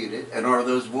prosecuted, and are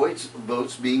those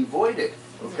votes being voided?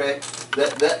 Okay,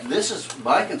 this is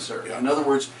my concern. Yeah. In other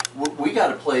words, we got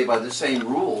to play by the same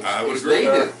rules I would as agree they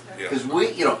with do. that. Yeah.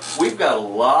 Because we've got a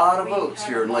lot of votes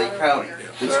here in Lake County.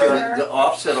 It's going to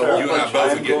offset a Sir, whole You and I bunch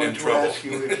both of. are getting in I'm trouble. going to ask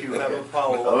you if you have a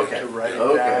follow-up Okay. to write it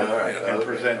Okay, down all right, and okay,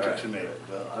 present all it right. to me.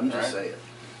 Well, I'm just All right. saying.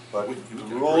 But We the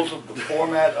can rules of the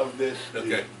format of this is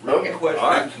Okay. written Okay. question,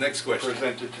 All right. Next question.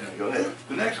 presented to me. Go ahead.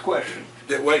 The next question,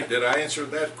 Wait, did I answer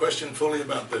that question fully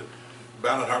about the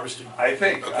ballot harvesting? I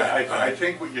think, Okay, all I right.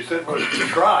 think what you said was you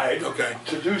tried Okay.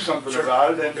 to do something Sure.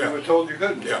 about it and Yeah. you were told you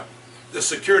couldn't. Yeah. The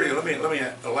security, let me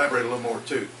elaborate a little more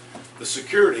too. The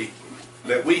security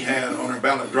that we had on our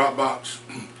ballot drop box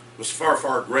was far,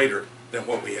 far greater than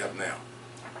what we have now.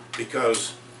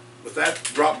 Because with that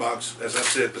drop box, as I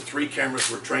said, the 3 cameras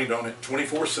were trained on it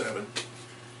 24/7.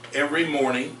 Every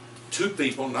morning, 2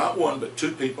 people, not 1, but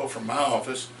 2 people from my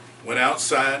office went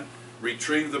outside,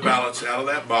 retrieved the ballots out of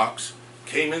that box,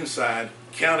 came inside,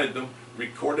 counted them,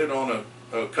 recorded on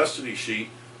a custody sheet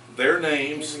their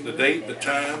names, the date, the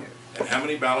time, and how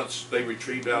many ballots they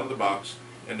retrieved out of the box,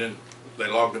 and then they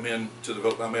logged them in to the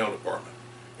vote by mail department.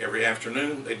 Every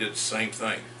afternoon, they did the same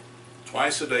thing.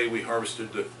 Twice a day, we harvested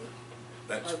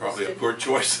that's probably a poor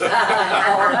choice.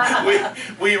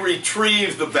 we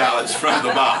retrieved the ballots from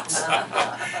the box.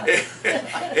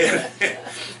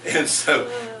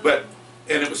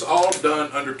 and it was all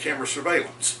done under camera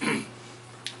surveillance.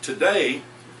 Today,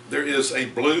 there is a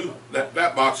blue, that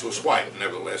box was white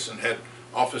nevertheless, and had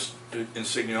office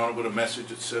insignia on it with a message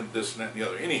that said this and that and the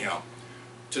other. Anyhow,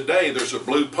 today there's a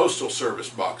blue postal service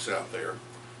box out there.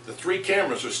 The 3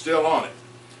 cameras are still on it,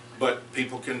 but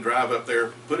people can drive up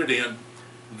there, put it in.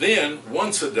 Then,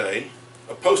 once a day,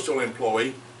 a postal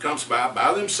employee comes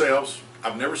by themselves.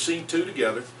 I've never seen 2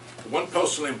 together. One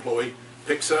postal employee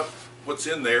picks up what's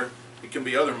in there. It can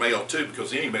be other mail too,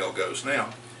 because any mail goes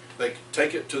now. They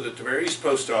take it to the Tavera East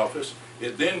Post Office.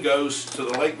 It then goes to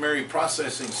the Lake Mary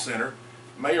Processing Center.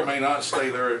 May or may not stay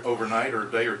there overnight or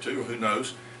a day or 2, who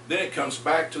knows. Then it comes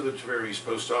back to the Tavera East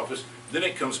Post Office. Then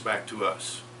it comes back to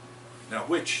us. Now,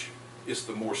 which is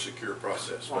the more secure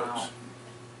process, folks?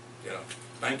 You know,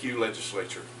 thank you,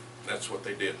 legislature. That's what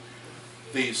they did.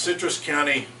 The Citrus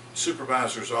County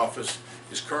Supervisor's Office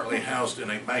is currently housed in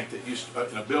a bank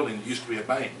that in a building that used to be a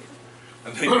bank,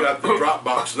 and they've got the drop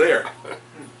box there.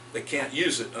 They can't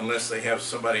use it unless they have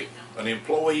somebody, an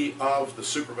employee of the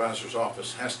supervisor's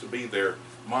office has to be there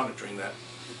monitoring that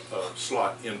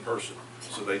slot in person.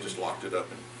 So they just locked it up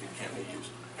and it can't be used.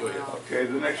 Go ahead. Okay,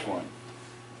 the next one.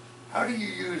 How do you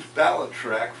use ballot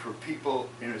track for people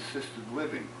in assisted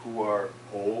living who are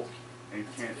old and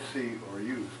can't see or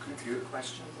use computer?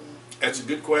 That's a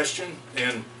good question,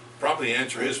 and probably the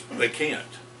answer is they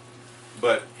can't.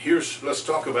 But let's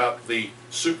talk about the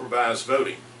supervised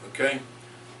voting, okay?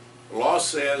 The law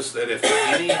says that if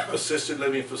any assisted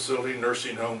living facility,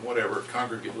 nursing home, whatever,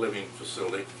 congregate living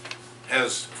facility,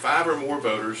 has 5 or more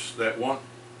voters that want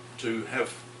to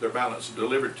have their ballots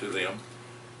delivered to them,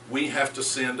 we have to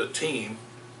send a team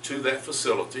to that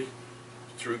facility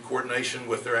through coordination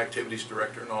with their activities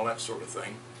director and all that sort of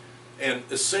thing. And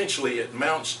essentially it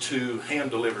amounts to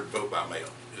hand-delivered vote by mail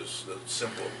is the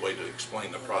simple way to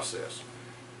explain the process.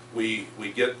 We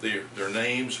get their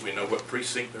names, we know what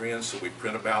precinct they're in, so we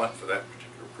print a ballot for that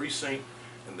particular precinct,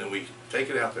 and then we take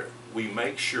it out there. We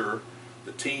make sure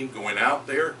the team going out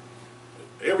there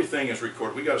everything is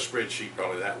recorded. We got a spreadsheet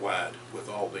probably that wide with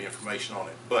all the information on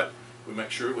it, but we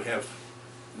make sure we have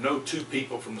no two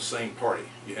people from the same party.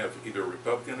 You have either a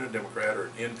Republican, a Democrat, or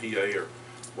an NPA, or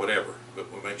whatever,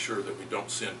 but we make sure that we don't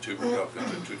send two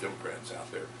Republicans and two Democrats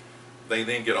out there. They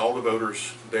then get all the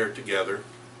voters there together,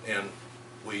 and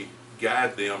we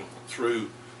guide them through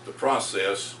the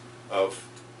process of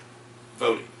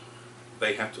voting.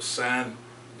 They have to sign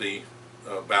the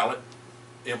ballot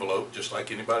envelope just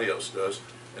like anybody else does,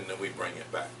 and then we bring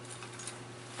it back.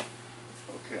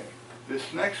 Okay.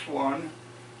 This next one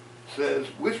says,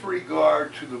 with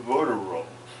regard to the voter rolls,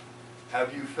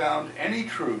 have you found any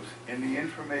truth in the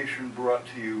information brought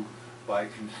to you by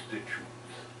constituents?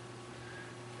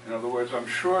 In other words, I'm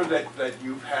sure that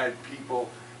you've had people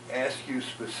ask you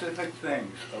specific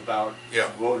things about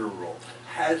voter rolls.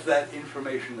 Has that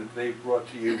information that they've brought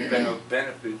to you been of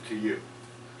benefit to you?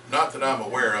 Not that I'm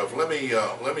aware of. Let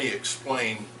me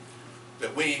explain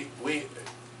that we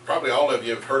probably all of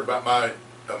you have heard about my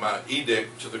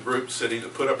edict to the group city to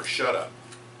put up or shut up.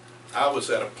 I was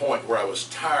at a point where I was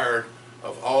tired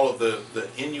of all of the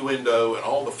innuendo and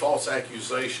all the false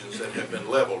accusations that have been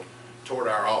leveled toward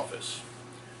our office.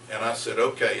 And I said,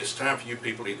 okay, it's time for you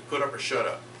people to either put up or shut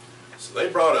up. So they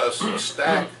brought us a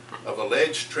stack of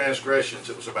alleged transgressions.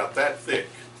 It was about that thick.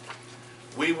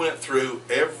 We went through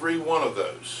every one of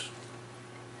those.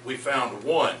 We found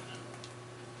one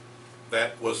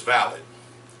that was valid.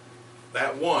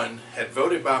 That one had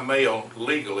voted by mail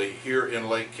legally here in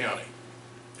Lake County.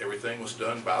 Everything was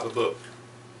done by the book.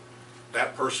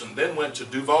 That person then went to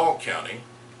Duval County,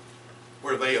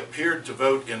 where they appeared to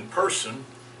vote in person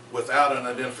without an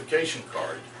identification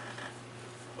card.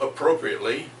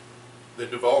 Appropriately, the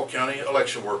Duval County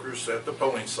election workers at the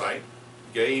polling site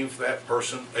gave that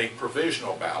person a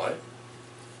provisional ballot.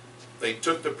 They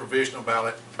took the provisional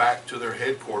ballot back to their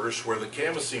headquarters, where the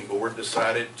canvassing board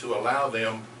decided to allow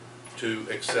them to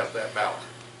accept that ballot.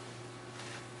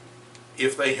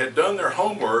 If they had done their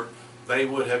homework, they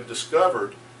would have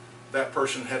discovered that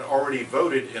person had already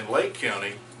voted in Lake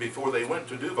County before they went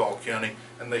to Duval County,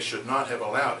 and they should not have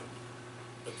allowed it.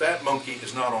 But that monkey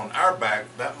is not on our back,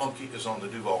 that monkey is on the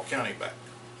Duval County back.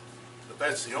 But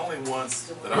that's the only one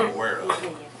that I'm aware of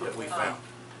that we found.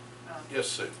 Yes,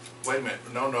 Sue. Wait a minute.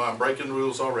 No, I'm breaking the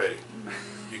rules already.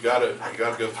 You gotta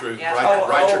go through,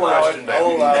 write your question down.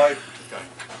 I'll allow it.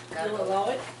 Okay. You'll allow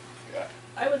it? Yeah.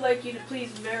 I would like you to please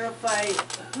verify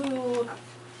who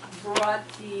brought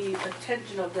the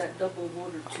attention of that double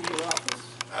voter to your office.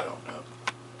 I don't know.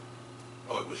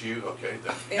 Oh, it was you? Okay.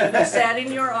 And we sat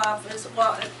in your office,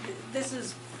 well, this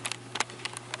is,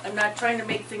 I'm not trying to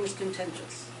make things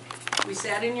contentious. We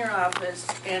sat in your office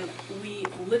and we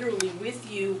literally with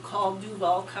you called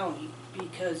Duval County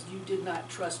because you did not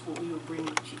trust what we were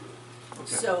bringing to you. Okay.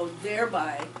 So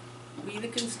thereby, we the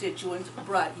constituents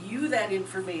brought you that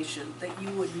information that you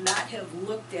would not have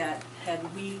looked at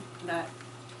had we not.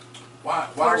 Why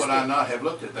would I not have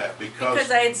looked at that?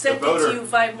 Because I had sent it to you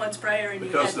 5 months prior and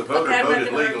you had. Because the voter okay, I'm not voted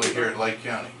gonna legally argue here about in it. Lake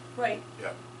County. Right, Yeah.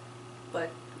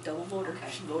 but double voter,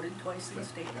 she voted twice in the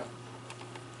state.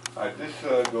 All right, this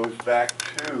goes back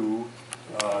to,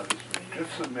 this was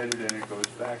just submitted and it goes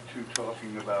back to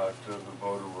talking about the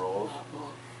voter rolls.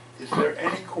 Is there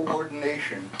any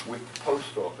coordination with the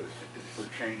post office for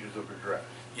changes of address?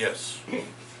 Yes.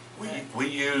 We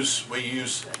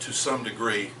use to some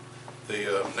degree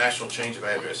the National Change of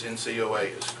Address,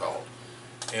 NCOA is called.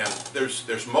 And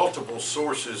there's multiple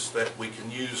sources that we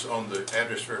can use on the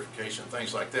address verification,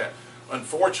 things like that.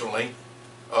 Unfortunately,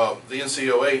 the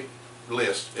NCOA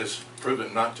list is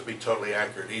proven not to be totally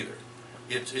accurate either.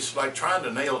 It's like trying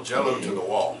to nail Jell-O to the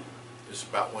wall. It's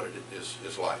about what it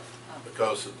is like,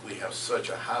 because we have such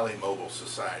a highly mobile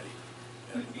society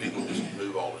and people just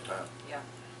move all the time. Yeah.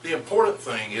 The important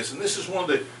thing is, and this is one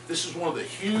of the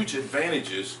huge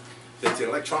advantages that the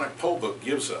electronic poll book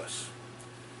gives us.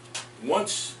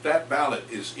 Once that ballot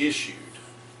is issued,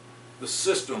 the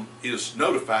system is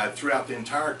notified throughout the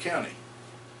entire county.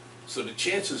 So the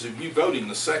chances of you voting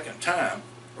the second time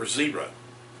are zero.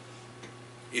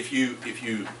 If you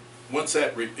once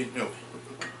that,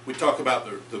 we talk about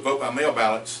the vote by mail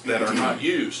ballots that are not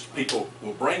used. People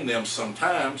will bring them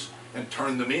sometimes and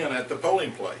turn them in at the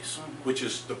polling place, which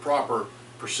is the proper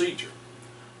procedure.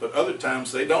 But other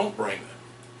times they don't bring them.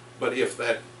 But if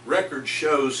that record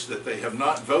shows that they have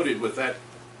not voted with that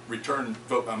returned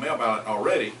vote by mail ballot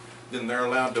already, then they're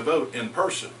allowed to vote in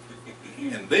person.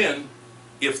 And then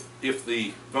if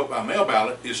the vote by mail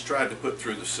ballot is tried to put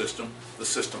through the system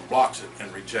blocks it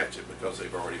and rejects it because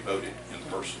they've already voted in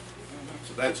person.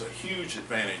 So that's a huge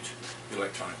advantage the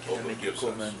electronic poll book gives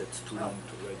us. That's too long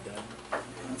to write down.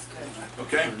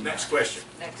 Okay, next question.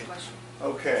 Next question.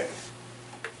 Okay.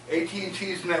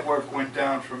 AT&T's network went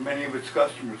down for many of its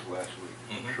customers last week.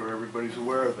 I'm sure everybody's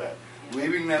aware of that,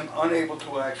 leaving them unable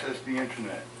to access the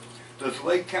internet. Does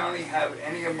Lake County have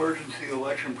any emergency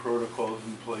election protocols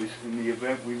in place in the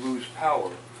event we lose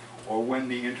power or when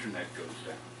the internet goes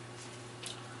down?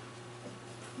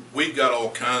 We've got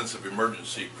all kinds of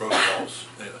emergency protocols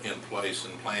in place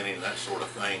and planning, that sort of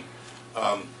thing.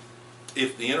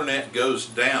 If the internet goes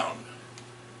down,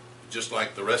 just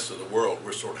like the rest of the world,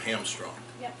 we're sort of hamstrung.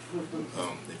 Yep.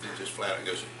 If it just flat out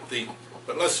goes.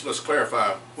 But let's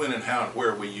clarify when and how and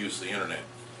where we use the internet.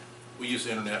 We use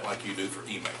the internet like you do for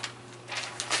email.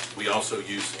 We also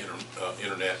use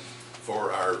internet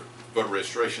for our voter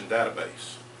registration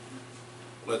database.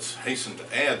 Let's hasten to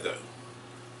add, though,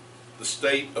 the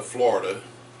state of Florida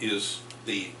is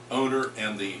the owner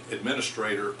and the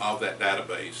administrator of that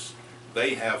database.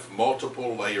 They have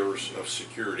multiple layers of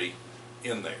security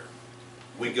in there.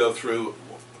 We go through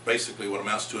basically what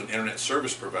amounts to an internet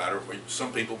service provider.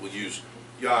 Some people will use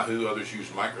Yahoo, others use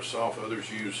Microsoft,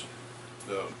 others use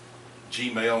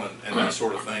Gmail and that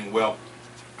sort of thing. Well,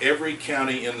 every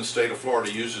county in the state of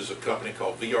Florida uses a company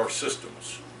called VR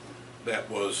Systems that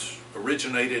was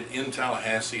originated in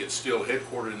Tallahassee. It's still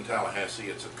headquartered in Tallahassee.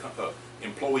 It's a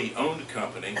employee-owned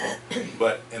company,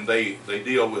 and they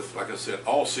deal with, like I said,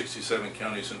 all 67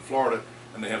 counties in Florida,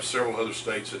 and they have several other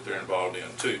states that they're involved in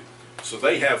too. So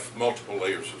they have multiple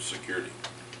layers of security.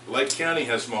 Lake County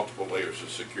has multiple layers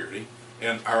of security,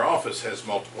 and our office has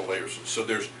multiple layers. So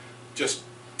there's just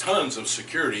tons of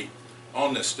security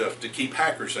on this stuff to keep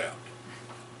hackers out.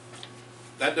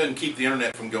 That doesn't keep the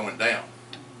internet from going down.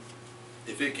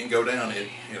 If it can go down,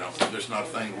 there's not a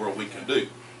thing in the world we can do.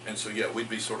 And so yeah, we'd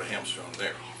be sort of hamstrung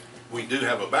there. We do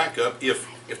have a backup. If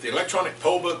the electronic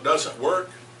poll book doesn't work,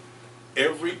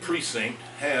 every precinct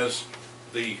has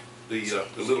the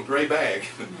little gray bag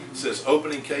that says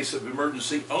open in case of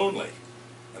emergency only.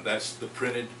 And that's the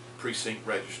printed precinct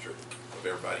register of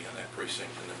everybody in that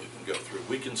precinct, and then we can go through.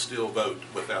 We can still vote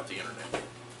without the internet.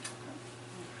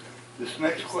 This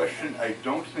next question, I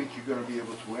don't think you're going to be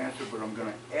able to answer, but I'm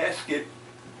going to ask it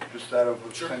just out of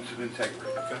a sense of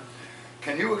integrity. Okay.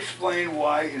 Can you explain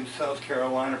why in South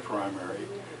Carolina primary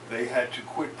they had to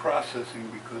quit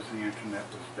processing because the internet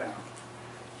was down?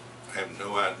 I have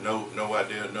no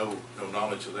idea, no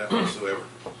knowledge of that whatsoever.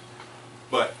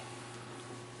 But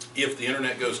if the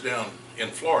internet goes down in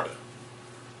Florida,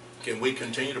 can we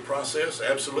continue to process?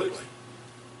 Absolutely.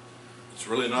 It's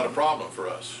really not a problem for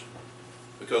us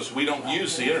because we don't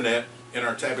use the internet in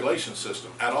our tabulation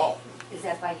system at all. Is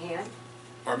that by hand?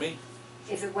 Pardon me?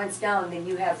 If it went down, then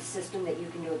you have a system that you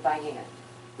can do it by hand?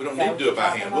 We don't need to do it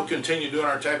by hand. We'll continue doing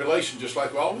our tabulation just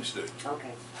like we always do.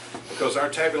 Okay. Because our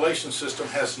tabulation system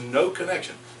has no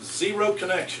connection, zero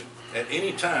connection at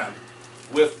any time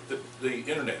with the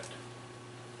internet.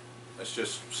 That's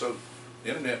just, so the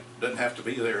internet doesn't have to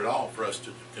be there at all for us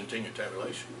to continue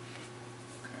tabulation.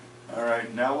 Okay. All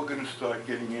right, now we're going to start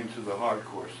getting into the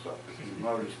hardcore stuff. If you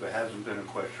notice, there hasn't been a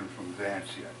question from Vance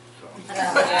yet. So.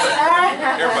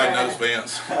 Everybody knows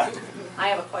Vance. I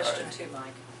have a question too,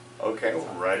 Mike. Okay,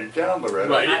 well, write it down, Loretta.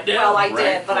 Write it down. Well, I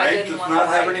did, but I didn't want to Rank does not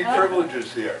have write. any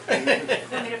privileges here. Want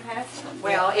me to pass it?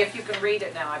 Well, if you can read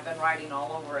it now, I've been writing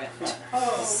all over it.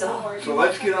 Oh, So- Lord. So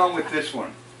let's get on with this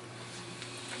one.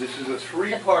 This is a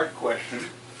three-part question.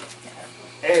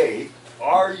 A,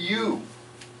 are you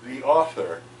the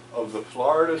author of the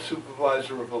Florida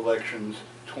Supervisor of Elections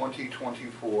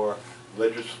 2024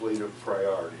 Legislative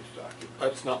Priorities document?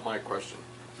 That's not my question.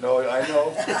 No, I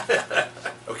know.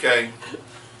 Okay.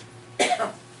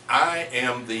 I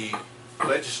am the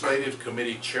Legislative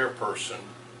Committee Chairperson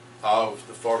of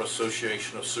the Florida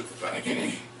Association of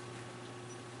Supervisors.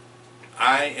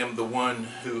 I am the one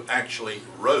who actually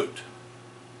wrote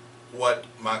what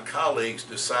my colleagues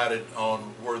decided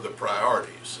on were the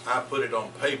priorities. I put it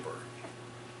on paper,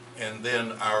 and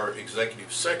then our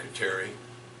executive secretary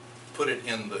put it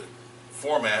in the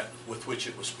format with which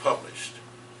it was published.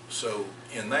 So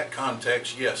in that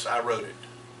context, yes, I wrote it,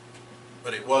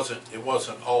 but it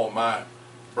wasn't all my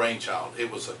brainchild.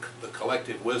 It was the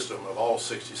collective wisdom of all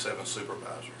 67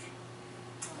 supervisors.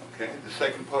 Okay, the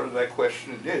second part of that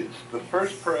question is, the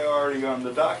first priority on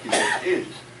the document is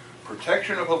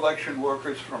protection of election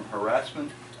workers from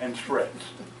harassment and threats.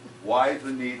 Why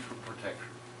the need for protection?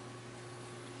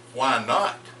 Why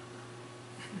not?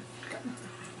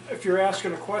 If you're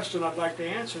asking a question, I'd like to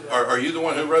answer that. Are you the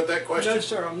one who wrote that question? No,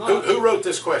 sir, I'm not. Who wrote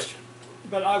this question?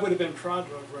 But I would have been proud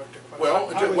to have wrote the question. Well,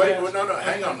 I was wait, asked- no,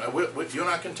 hang on. You and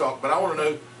I can talk, but I want to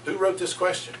know who wrote this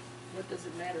question. What does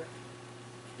it matter?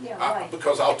 Yeah, why?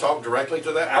 Because I'll talk directly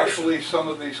to that person. Actually, some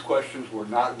of these questions were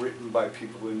not written by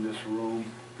people in this room.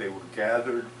 They were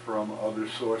gathered from other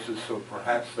sources, so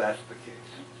perhaps that's the case.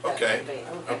 Okay,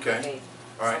 okay.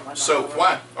 All right, so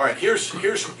why, all right, here's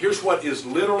what is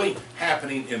literally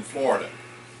happening in Florida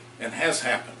and has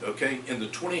happened, okay, in the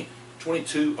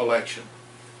 2022 election.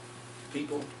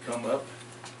 People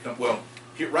well,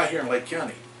 right here in Lake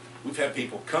County, we've had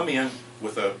people come in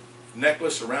with a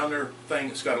necklace around their thing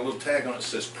that's got a little tag on it that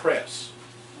says press.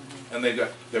 And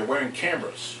they're wearing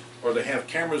cameras, or they have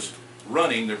cameras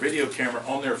running, their video camera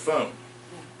on their phone.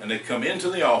 And they come into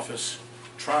the office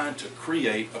trying to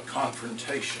create a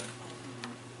confrontation.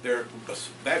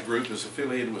 That group is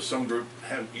affiliated with some group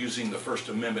using the First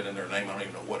Amendment in their name. I don't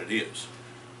even know what it is.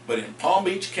 But in Palm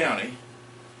Beach County,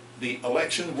 the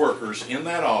election workers in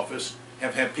that office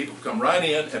have had people come right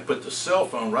in and put the cell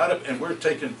phone right up, and we're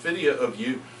taking video of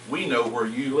you. We know where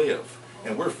you live,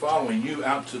 and we're following you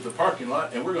out to the parking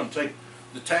lot, and we're going to take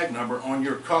the tag number on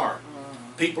your car.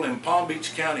 People in Palm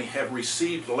Beach County have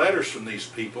received letters from these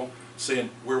people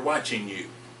saying, we're watching you.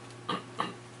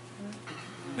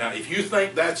 Now, if you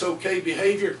think that's okay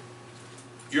behavior,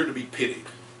 you're to be pitied.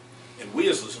 And we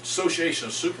as an association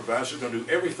of supervisors are going to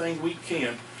do everything we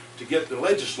can to get the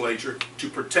legislature to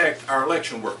protect our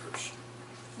election workers.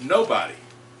 Nobody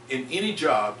in any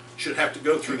job should have to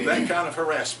go through that kind of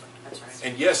harassment. That's right.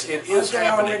 And yes, it is Are there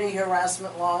happening. already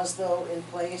harassment laws, though, in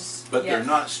place? But they're Yes.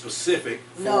 not specific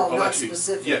for No, not election.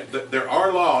 specific. Yeah, there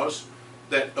are laws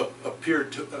that appear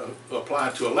to apply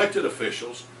to elected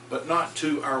officials, but not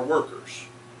to our workers.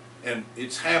 And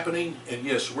it's happening, and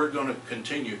yes, we're going to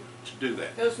continue to do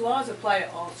that. Those laws apply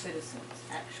to all citizens,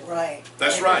 actually. Right.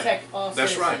 That's They right. protect all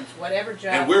That's right. citizens, whatever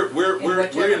job. And we're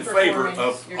whatever in favor performance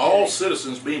of you're all doing.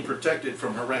 citizens being protected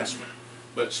from harassment,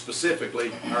 but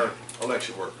specifically our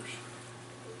election workers.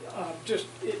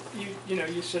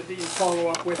 You said that you'd follow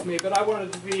up with me, but I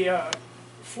wanted to be,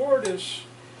 Florida's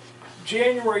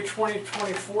January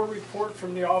 2024 report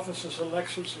from the Office of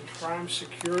Elections and Crime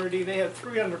Security. They had a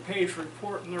 300-page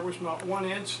report, and there was not one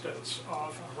instance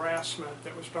of harassment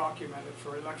that was documented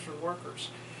for election workers.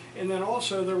 And then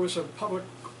also there was a public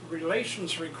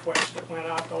relations request that went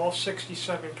out to all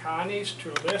 67 counties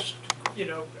to list,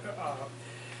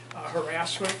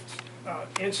 harassment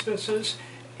instances,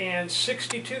 and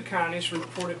 62 counties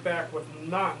reported back with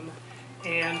none,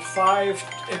 and 5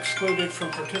 excluded from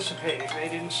participating. They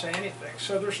didn't say anything.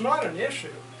 So there's not an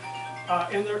issue.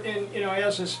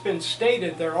 As has been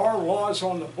stated, there are laws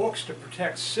on the books to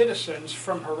protect citizens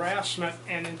from harassment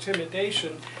and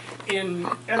intimidation in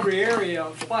every area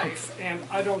of life, and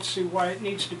I don't see why it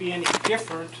needs to be any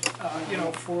different,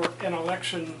 for an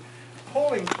election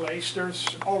polling place. There's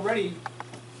already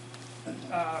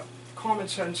common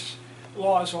sense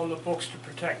laws on the books to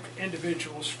protect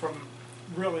individuals from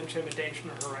real intimidation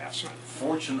or harassment.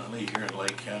 Fortunately, here in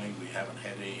Lake County, we haven't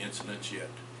had any incidents yet.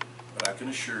 But I can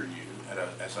assure you,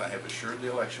 as I have assured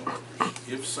the election workers,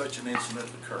 if such an incident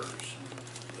occurs,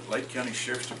 the Lake County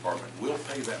Sheriff's Department will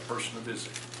pay that person a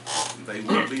visit. And they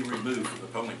will be removed from the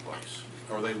polling place,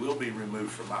 or they will be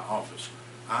removed from my office.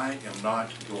 I am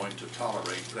not going to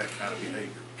tolerate that kind of behavior,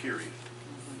 period.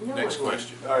 No Next one would.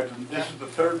 question. All right, this is the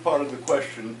third part of the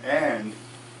question, and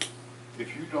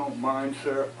if you don't mind,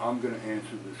 sir, I'm going to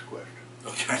answer this question.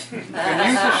 Okay.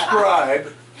 Can you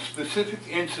describe specific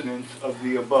incidents of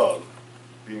the above,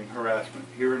 being harassment,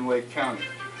 here in Lake County?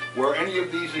 Were any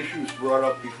of these issues brought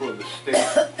up before the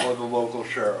state or the local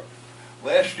sheriff?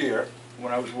 Last year,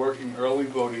 when I was working early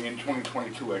voting, in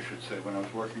 2022 I should say, when I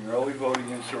was working early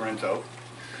voting in Sorrento,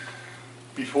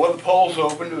 before the polls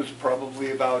opened, it was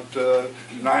probably about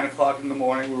 9 o'clock in the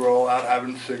morning. We were all out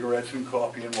having cigarettes and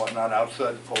coffee and whatnot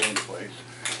outside the polling place.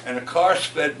 And a car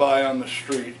sped by on the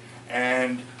street,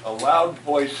 and a loud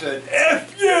voice said,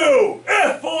 "F you!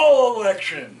 F all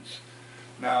elections!"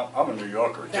 Now, I'm a New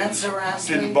Yorker. It That's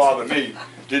harassment. didn't bother me.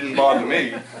 Didn't bother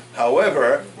me.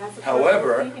 However,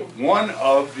 one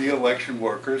of the election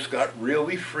workers got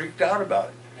really freaked out about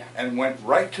it and went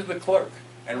right to the clerk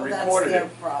and reported That's it.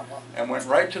 their problem. And went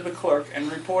right to the clerk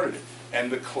and reported it.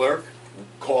 And the clerk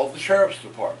called the sheriff's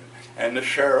department. And the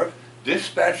sheriff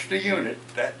dispatched a unit.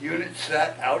 That unit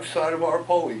sat outside of our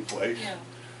polling place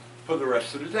for the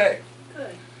rest of the day.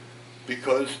 Good.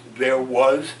 Because there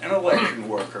was an election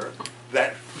worker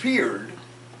that feared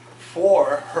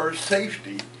for her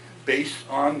safety based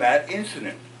on that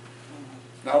incident.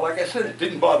 Now, like I said, it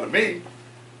didn't bother me, I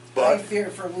but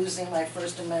feared for losing my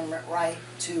First Amendment right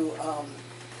to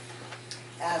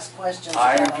ask questions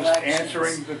I am about just elections.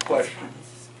 answering the question.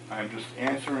 I'm just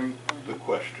answering the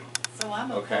question. So I'm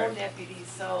a Okay. poll deputy,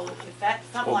 so if that,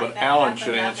 something Well, like but that Alan happened,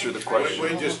 should I've answer been the trained- question.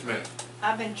 Wait just a minute.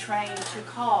 I've been trained to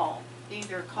call,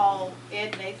 either call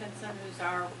Ed Nathanson, who's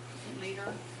our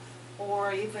leader,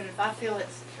 or even if I feel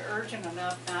it's urgent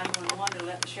enough, 911 to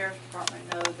let the sheriff's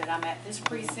department know that I'm at this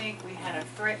precinct, we had a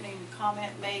threatening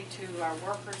comment made to our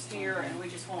workers here, and we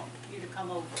just want you to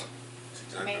come over.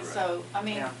 I mean, so, I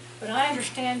mean, but I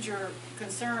understand your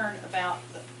concern about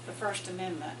the First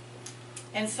Amendment.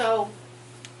 And so,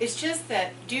 it's just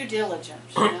that due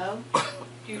diligence, you know?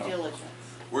 Due diligence.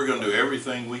 We're gonna do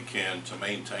everything we can to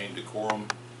maintain decorum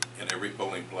in every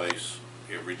polling place,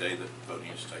 every day that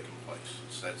voting is taking place.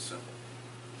 It's that simple.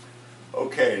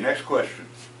 Okay, next question.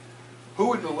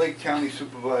 Who in the Lake County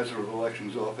Supervisor of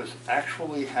Elections office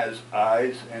actually has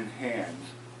eyes and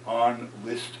hands on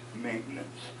list maintenance?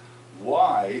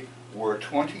 Why were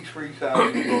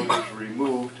 23,000 voters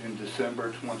removed in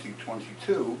December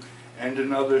 2022 and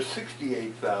another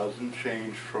 68,000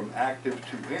 changed from active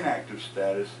to inactive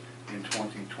status in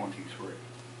 2023?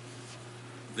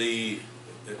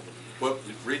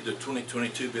 Read the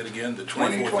 2022 bit again, the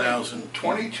 24,000.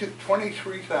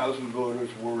 23,000 voters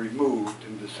were removed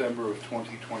in December of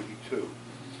 2022,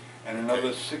 and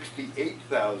another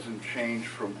 68,000 changed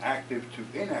from active to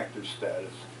inactive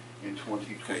status in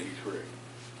 2023.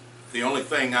 The only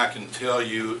thing I can tell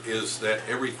you is that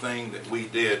everything that we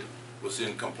did was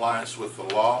in compliance with the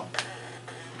law.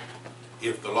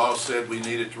 If the law said we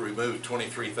needed to remove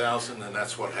 23,000, then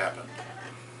that's what happened.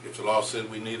 If the law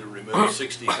said we needed to remove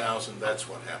 60,000, that's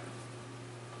what happened.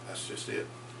 That's just it.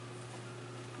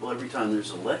 Well, every time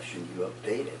there's an election, you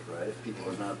update it, right? If people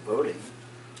are not voting,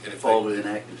 And they if fall they- to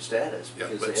inactive status Yeah,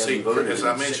 because but they see, haven't voted as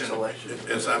I in 6 mentioned, elections.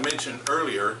 as I mentioned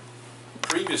earlier,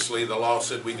 previously the law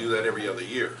said we do that every other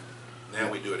year.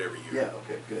 Now we do it every year. Yeah,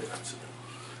 okay, good. That's it.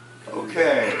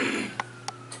 Okay.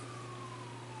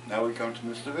 Now we come to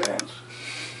Mr. Vance.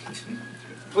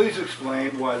 Please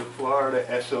explain why the Florida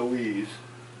SOEs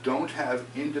don't have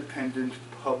independent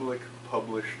public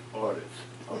published audits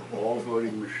of all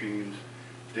voting machines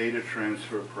data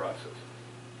transfer process.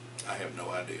 I have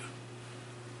no idea.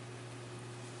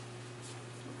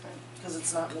 Because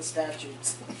it's not in the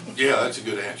statutes. Yeah, that's a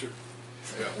good answer.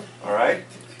 Yeah. All right?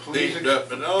 Please But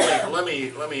let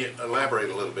me elaborate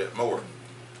a little bit more.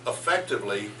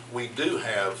 Effectively, we do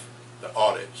have the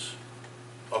audits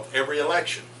of every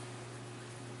election.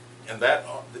 And that,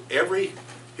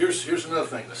 here's another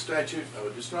thing, the statute,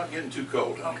 it's not getting too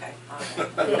cold, honey.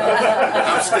 Okay.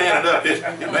 I'm standing up,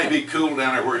 it may be cool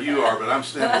down there where you are, but I'm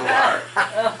standing a little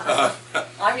higher.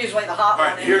 I'm usually the hot All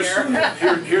one right,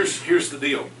 in here. here's the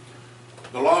deal.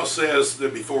 The law says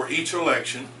that before each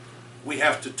election, we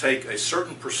have to take a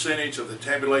certain percentage of the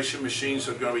tabulation machines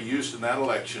that are going to be used in that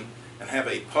election and have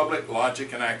a public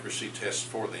logic and accuracy test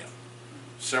for them.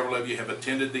 Several of you have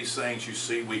attended these things. You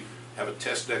see we have a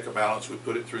test deck of balance. We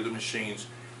put it through the machines.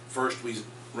 First we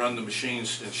run the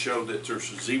machines and show that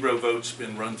there's 0 votes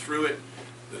been run through it.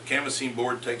 The canvassing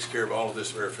board takes care of all of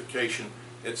this verification,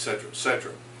 etc.,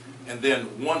 etc. And then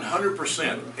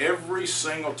 100%, every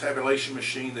single tabulation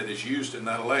machine that is used in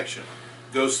that election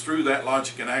goes through that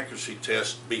logic and accuracy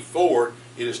test before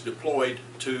it is deployed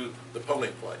to the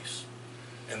polling place.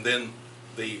 And then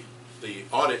the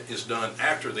audit is done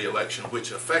after the election,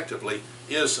 which effectively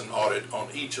is an audit on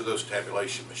each of those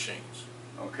tabulation machines.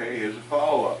 Okay, here's a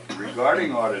follow-up.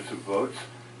 Regarding audits of votes,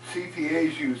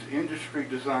 CPAs use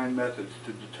industry-designed methods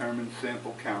to determine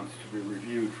sample counts to be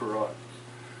reviewed for audits.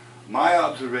 My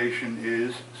observation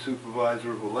is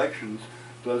Supervisor of Elections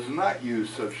does not use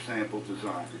such sample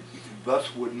design,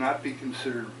 thus would not be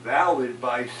considered valid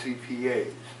by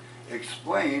CPAs.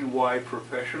 Explain why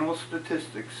professional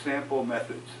statistics sample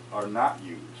methods are not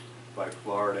used by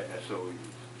Florida SOEs.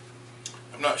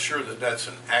 I'm not sure that that's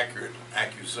an accurate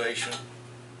accusation.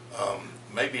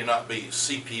 Maybe not be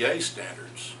CPA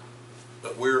standards,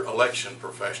 but we're election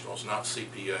professionals, not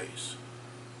CPAs.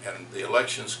 And the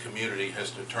elections community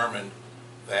has determined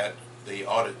that the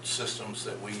audit systems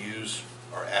that we use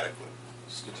are adequate.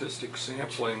 Statistic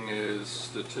sampling is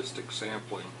statistic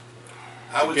sampling.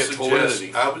 I would Get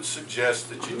validity. suggest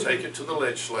that you take it to the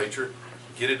legislature,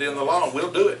 get it in the law, and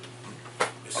we'll do it.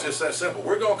 It's just that simple.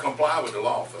 We're going to comply with the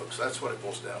law, folks. That's what it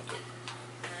boils down to.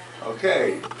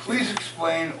 Okay, please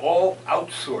explain all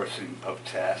outsourcing of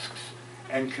tasks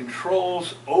and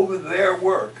controls over their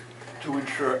work to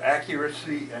ensure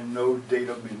accuracy and no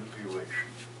data manipulation.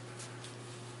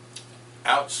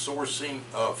 Outsourcing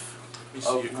of, let me see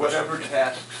your Of question whatever again.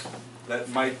 tasks that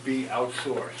might be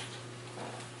outsourced.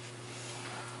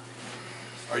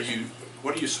 Are you,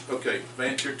 What do you, okay,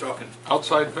 Vance, you're talking,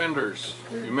 Outside vendors,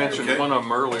 you mentioned Okay. one of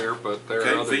them earlier, but there okay,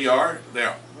 are others. VR,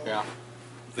 now, Yeah.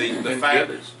 the And fact,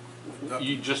 others.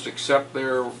 You just accept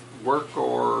their work,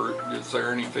 or is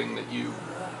there anything that you,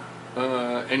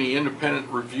 any independent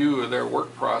review of their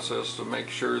work process to make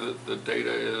sure that the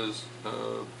data is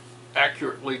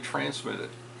accurately transmitted?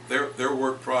 their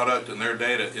work product and their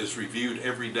data is reviewed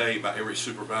every day by every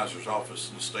supervisor's office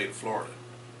in the state of Florida.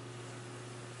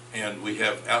 And we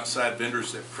have outside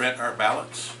vendors that print our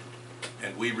ballots,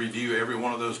 and we review every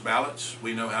one of those ballots.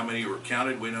 We know how many were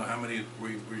counted, we know how many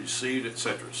we received, et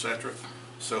cetera, et cetera.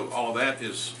 So all of that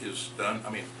is done. I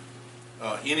mean,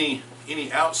 any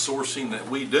outsourcing that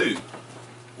we do,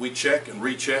 we check and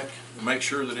recheck and make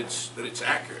sure that it's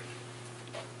accurate.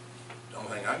 The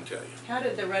only thing I can tell you. How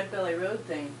did the Red Belly Road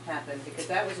thing happen? Because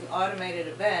that was an automated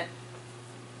event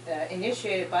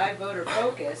initiated by Voter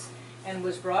Focus and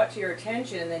was brought to your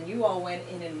attention, and then you all went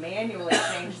in and manually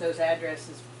changed those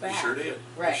addresses back. We sure did.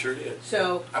 Right. We sure did.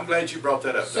 So, I'm glad you brought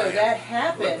that up, so Diane. that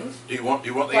happened Do you want the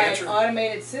by answer? an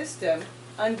automated system,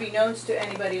 unbeknownst to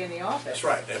anybody in the office. That's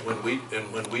right. And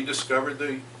when we discovered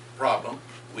the problem,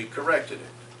 we corrected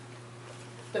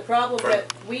it. The problem Right.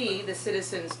 that we, the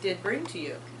citizens, did bring to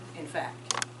you, in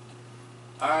fact.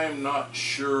 I'm not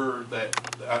sure that,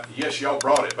 yes, y'all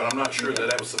brought it, but I'm not sure that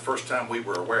that was the first time we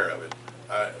were aware of it.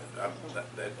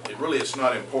 It really is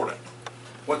not important.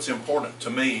 What's important to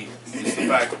me is the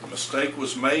fact that the mistake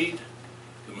was made,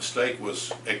 the mistake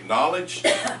was acknowledged,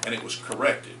 and it was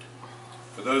corrected.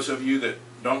 For those of you that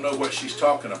don't know what she's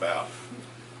talking about,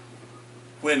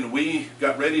 when we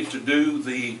got ready to do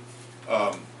the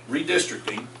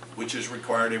redistricting, which is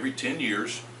required every 10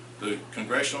 years, the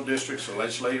congressional districts, the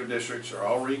legislative districts are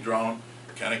all redrawn,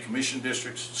 the county commission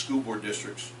districts, school board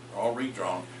districts are all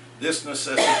redrawn. This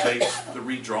necessitates the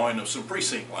redrawing of some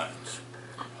precinct lines.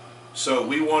 So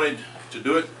we wanted to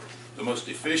do it the most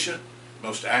efficient,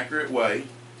 most accurate way.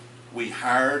 We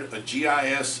hired a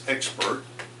GIS expert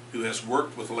who has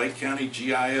worked with Lake County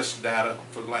GIS data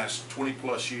for the last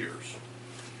 20+ years.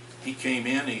 He came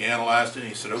in, he analyzed it, and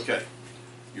he said, okay,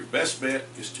 your best bet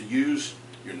is to use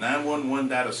your 911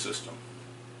 data system.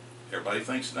 Everybody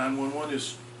thinks 911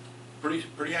 is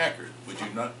pretty accurate. Would you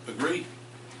not agree?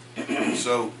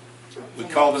 So we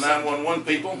called the 911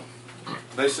 people.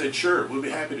 They said, sure, we'll be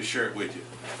happy to share it with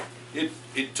you.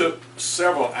 It took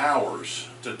several hours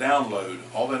to download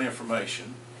all that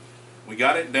information. We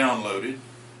got it downloaded,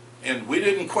 and we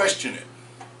didn't question it.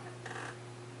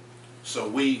 So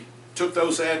we took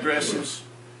those addresses,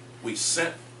 we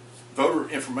sent voter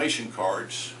information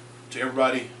cards to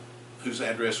everybody whose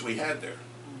address we had there.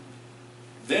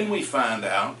 Then we find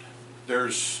out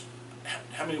there's,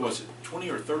 how many was it, 20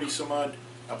 or 30 some odd,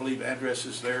 I believe,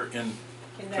 addresses there in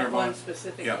In that Claremont. one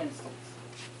specific Yeah. instance.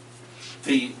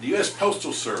 The U.S.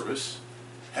 Postal Service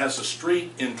has a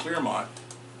street in Claremont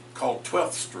called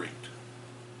 12th Street.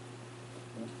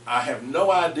 I have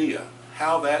no idea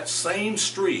how that same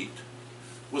street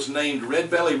was named Red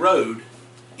Belly Road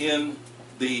in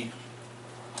the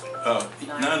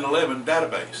 9/11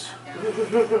 database.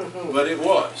 But it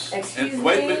was. Excuse And me,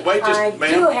 wait, just, I do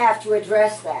ma'am. have to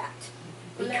address that,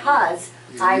 because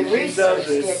I Easy researched does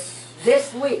it it.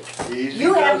 this week. Easy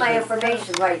You have does my it.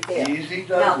 information right there. Easy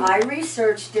Now, does I it.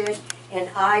 researched it, and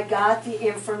I got the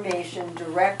information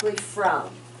directly from,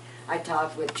 I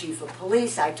talked with chief of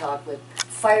police, I talked with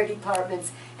fire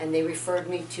departments, and they referred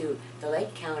me to the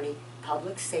Lake County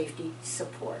Public Safety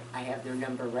Support. I have their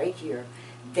number right here.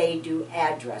 They do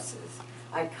addresses.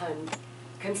 I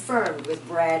confirmed with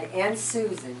Brad and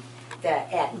Susan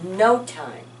that at no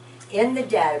time in the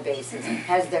databases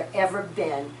has there ever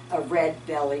been a Red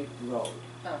Belly Road.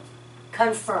 Oh.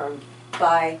 Confirmed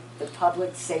by the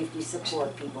public safety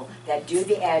support people that do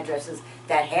the addresses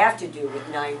that have to do with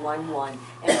 911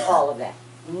 and all of that.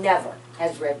 Never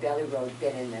has Red Belly Road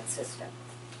been in that system.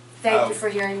 Thank you for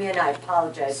hearing me, and I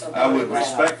apologize for I would bringing that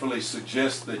up. respectfully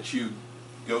suggest that you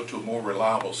go to a more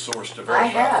reliable source to I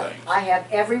verify things. have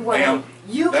everyone. Ma'am,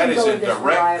 You that can is go to in this direct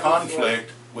reliable source.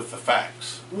 conflict with the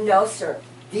facts. No, sir.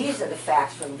 These are the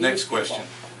facts from these Next people. question.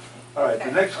 All right,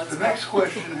 the next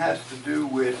question has to do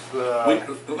with,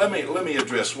 Let me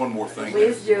address one more thing.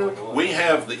 Please do. We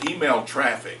have the email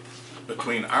traffic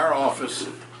between our office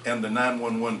and the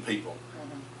 911 people.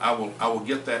 I will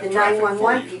get that The traffic for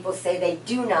 911 you. people say they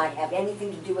do not have anything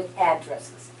to do with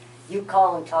addresses. You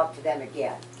call and talk to them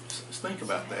again. Think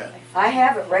about that. I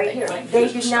have it right here. Think- They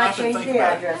just did not stop and change think the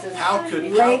about it. addresses. How could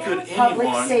Lake Public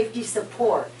anyone? Safety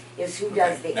Support is who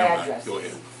does the Never mind. addresses. Go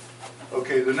ahead.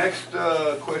 okay, the next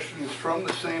question is from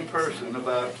the same person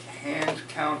about hand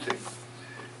counting.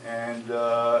 And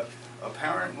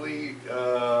apparently,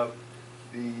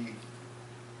 the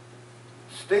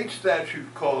state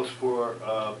statute calls for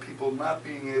people not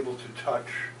being able to touch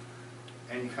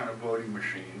any kind of voting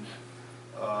machines,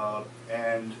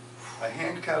 and a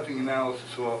hand counting analysis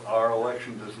of our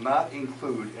election does not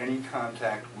include any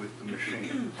contact with the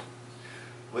machines.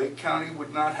 Lake County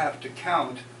would not have to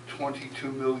count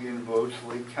 22 million votes.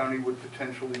 Lake County would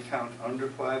potentially count under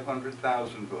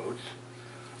 500,000 votes.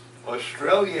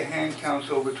 Australia hand counts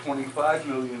over 25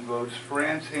 million votes.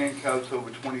 France hand counts over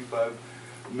 25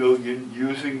 million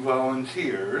using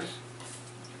volunteers.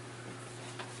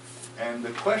 And the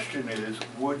question is,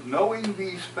 would knowing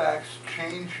these facts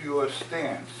change your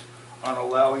stance on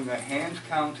allowing a hand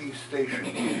counting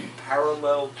station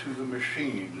parallel to the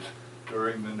machines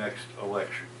during the next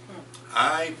election?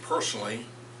 I personally,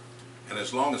 and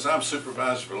as long as I'm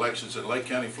Supervisor of Elections in Lake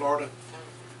County, Florida,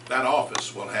 that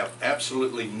office will have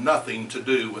absolutely nothing to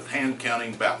do with hand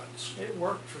counting ballots. It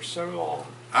worked for so long.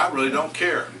 I really don't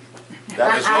care.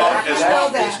 That's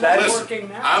Listen, working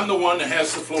now. I'm the one that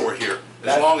has the floor here. As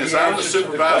That's long as the I'm the answer to the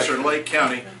supervisor in question. Lake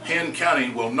County, hand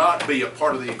counting will not be a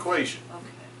part of the equation.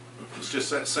 It's just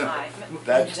that simple.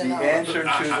 That's the answer to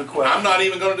the question. I'm not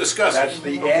even going to discuss That's it.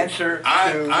 the answer to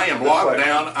I am the locked question.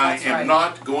 down. I That's am right.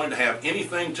 not going to have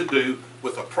anything to do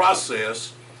with a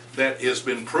process that has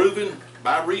been proven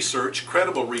by research,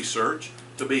 credible research,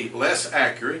 to be less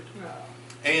accurate,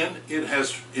 and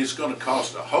it's going to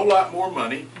cost a whole lot more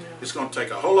money. It's going to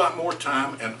take a whole lot more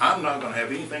time, and I'm not going to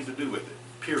have anything to do with it,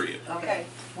 period. Okay.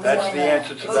 That's the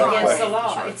answer to It's that against the question.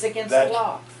 law, it's against the That's-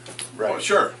 law. Well, Right.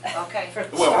 sure. Okay. For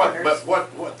Well, starters.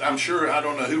 what I'm sure, I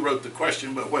don't know who wrote the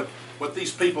question, but what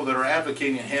these people that are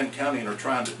advocating hand counting are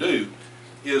trying to do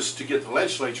is to get the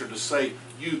legislature to say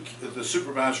the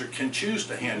supervisor can choose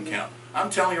to hand count. I'm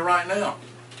telling you right now,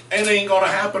 it ain't gonna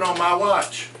happen on my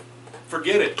watch.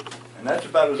 Forget it. And that's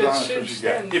about as honest as you Since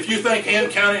get. then, If you think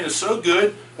hand counting is so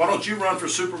good, why don't you run for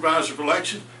Supervisor of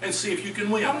Elections and see if you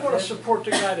can win? I'm going to support the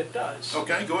guy that does.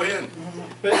 Okay, go ahead.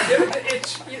 But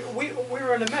it's,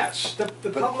 we're in a mess. The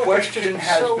The public question is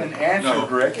has so. been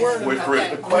answered, Rick. With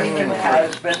Rick. The question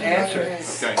has been answered.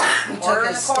 Okay. Order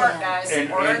in the court, guys.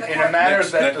 In Order in the a court. manner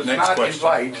that does Next not question.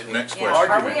 invite Next Yeah.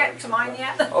 question. Are we argument. at to mine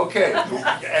yet? Okay,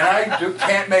 and I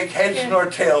can't make heads nor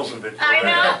tails of it. I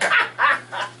know.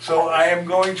 So I am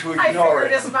going to I ignore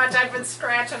figured it. as much. I've been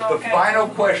scratching, The okay. final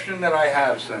question that I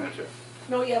have, Senator.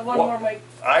 No, you have one What- more, Mike.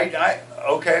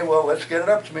 Okay, well, let's get it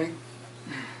up to me.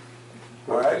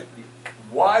 All right?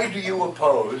 Why do you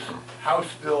oppose House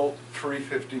Bill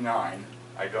 359?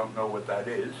 I don't know what that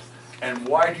is. And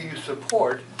why do you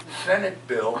support Senate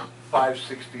Bill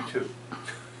 562?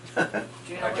 I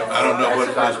don't know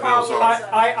what those bills are.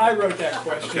 I wrote that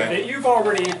question. Okay. That you've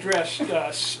already addressed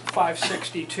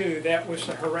 562. That was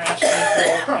the harassment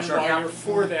bill, and why you're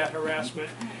for that harassment.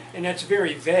 And it's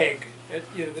very vague.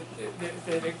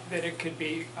 That it could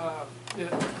be,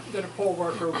 that a poll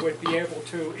worker would be able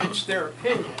to, it's their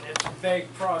opinion. It's a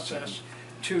vague process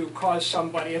to cause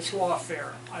somebody, it's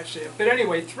lawfare, I say it. But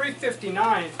anyway,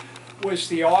 359 was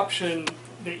the option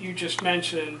that you just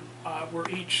mentioned, where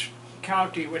each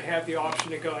county would have the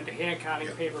option to go into hand counting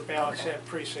paper ballots at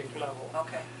precinct level.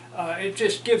 Okay. It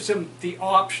just gives them the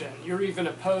option. You're even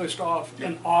opposed of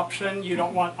an option. You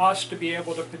don't want us to be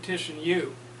able to petition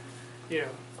you. You know,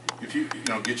 If you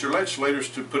get your legislators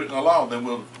to put it in the law,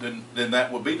 then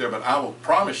that will be there. But I will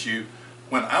promise you,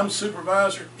 when I'm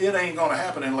supervisor, it ain't gonna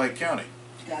happen in Lake County.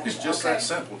 It's just that Okay.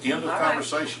 simple. End of All right.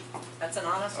 conversation. That's an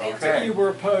honest Okay. answer. you were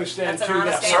opposed then That's to an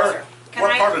honest that. answer. Sir, Can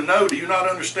what I- part of no do you not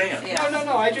understand? Yeah.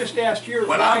 No, I just asked your.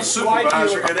 When why- I'm why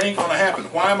supervisor, do you- it ain't gonna happen.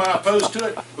 Why am I opposed to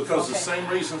it? Because the same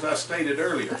reasons I stated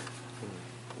earlier.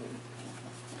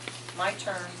 My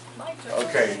turn. My turn.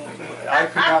 Okay, I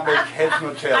could not make heads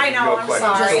nor tails I of know, your I'm question.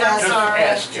 sorry, So I'm just sorry.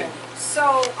 ask it.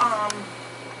 So,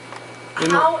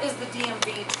 how is the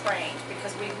DMV trained?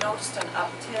 Because we've noticed an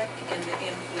uptick in the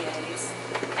NPAs.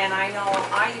 And I know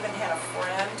I even had a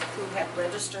friend who had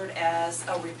registered as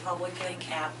a Republican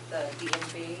at the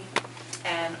DMV.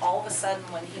 And all of a sudden,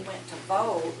 when he went to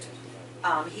vote,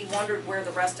 he wondered where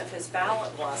the rest of his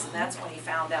ballot was. And that's when he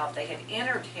found out they had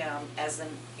entered him as an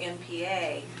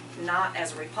NPA, not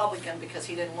as a Republican, because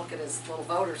he didn't look at his little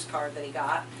voter's card that he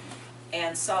got.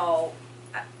 And so,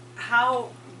 how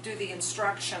do the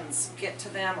instructions get to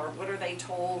them, or what are they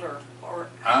told, or?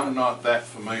 I'm not that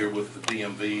familiar with the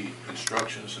DMV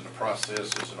instructions and the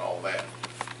processes and all that.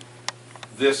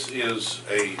 This is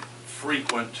a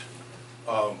frequent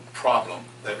problem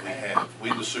that we have. We,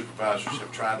 the supervisors,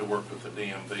 have tried to work with the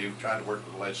DMV, we've tried to work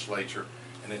with the legislature,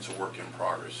 and it's a work in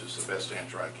progress. It's the best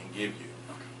answer I can give you.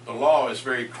 The law is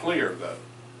very clear, though,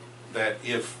 that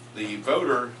if the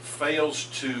voter fails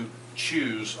to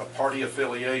choose a party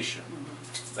affiliation.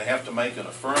 They have to make an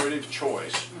affirmative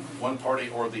choice, one party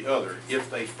or the other. If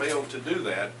they fail to do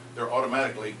that, they're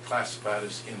automatically classified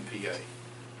as NPA.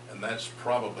 And that's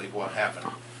probably what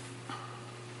happened.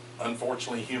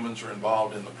 Unfortunately, humans are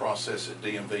involved in the process at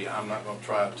DMV. I'm not going to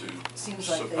try to Seems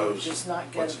like they would suppose just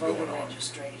not get a what's voter going on.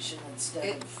 registration instead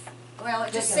It- of. Well,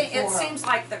 it just Taking it four seems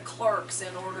like the clerks,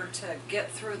 in order to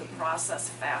get through the process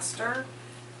faster,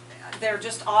 they're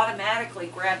just automatically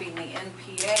grabbing the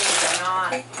NPA, they're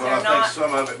not, Well, they're I think not.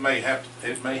 some of it may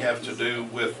have to do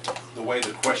with the way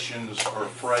the questions are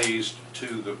phrased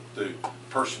to the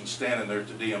person standing there at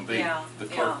the DMV. Yeah, The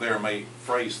clerk yeah. there may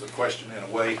phrase the question in a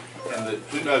way, and that,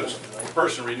 who knows, the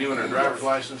person renewing their driver's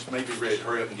license may be ready to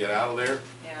hurry up and get out of there,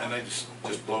 Yeah. and they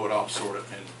just blow it off sort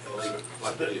of and leave it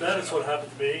like that is. That is what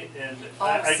happened to me, and Oh,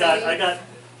 I see? got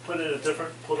put in a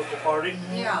different political party.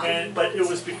 Yeah. But it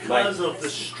was because of the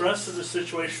stress of the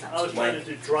situation. I was trying to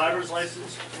do driver's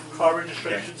license, car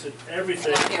registrations, and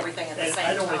everything. Like everything at the And same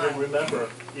I don't even time. remember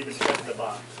even checking the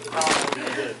box. Oh. I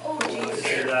really did. Oh, geez.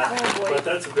 To do that. But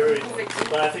that's a very,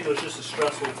 but I think it was just a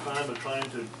stressful time of trying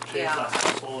to change Yeah. my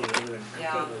household and everything.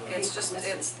 Yeah, it's just,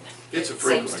 It's a it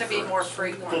frequent seems to be occurrence. more But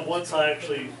frequent. once I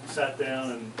actually sat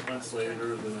down and months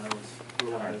later, then I was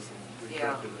realized and Yeah.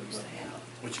 rejected it.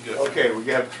 What you got? Okay, we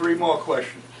have 3 more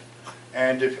questions.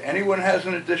 And if anyone has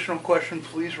an additional question,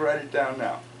 please write it down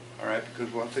now, all right?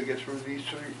 Because once I get through these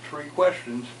three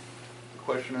questions, the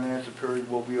question and answer period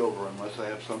will be over unless I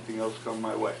have something else come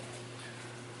my way.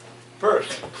 First,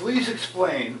 please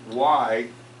explain why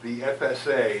the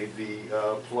FSA,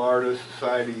 the Florida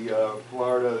Society,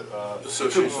 Florida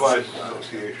Association. Supervisors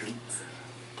Association,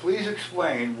 please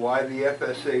explain why the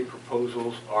FSA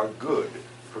proposals are good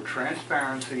for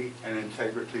transparency and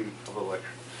integrity of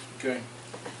elections. Okay.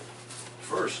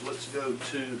 First, let's go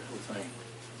to,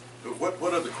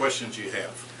 what other questions you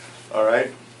have? All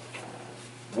right?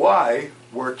 Why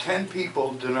were 10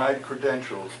 people denied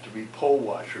credentials to be poll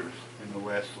watchers in the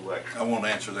last election? I won't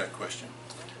answer that question.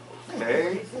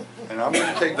 Okay? And I'm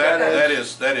going to take that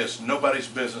as... That is nobody's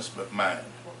business but mine.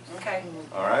 Okay,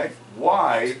 All right?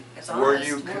 Why It's were honest.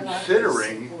 you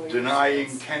considering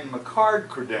denying Ken McCard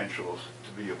credentials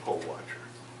to be a poll watcher?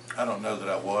 I don't know that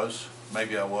I was.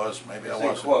 Maybe I was, maybe I It's in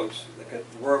wasn't. quotes,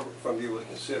 the word from you was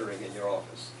considering in your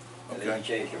office, and then you Okay.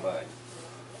 changed your mind.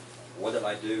 What did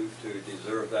I do to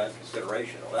deserve that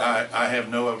consideration? I have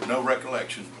no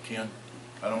recollection, Ken.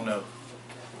 I don't know.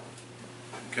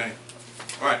 Okay.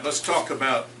 All right, let's talk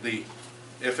about the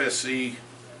FSC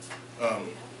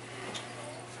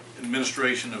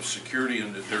Administration of Security,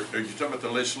 and are you talking about the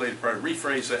legislative party?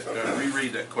 Rephrase that,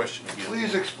 reread that question again.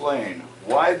 Please explain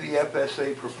why the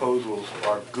FSA proposals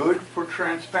are good for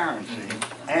transparency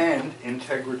and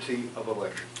integrity of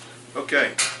elections.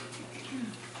 Okay.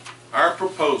 Our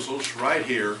proposals, right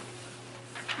here,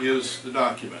 is the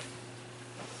document.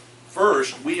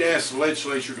 First, we asked the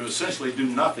legislature to essentially do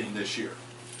nothing this year.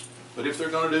 But if they're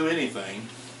going to do anything,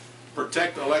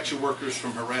 protect election workers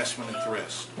from harassment and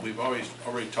threats. We've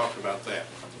already talked about that.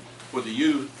 Whether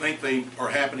you think they are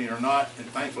happening or not, and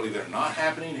thankfully they're not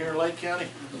happening here in Lake County,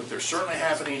 but they're certainly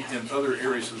happening in other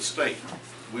areas of the state.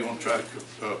 We want to try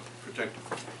to protect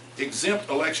them. Exempt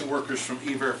election workers from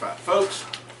E-Verify. Folks,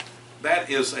 that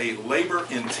is a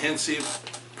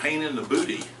labor-intensive pain in the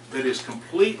booty that is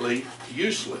completely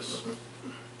useless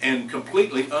and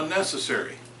completely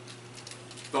unnecessary.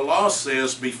 The law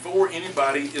says before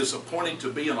anybody is appointed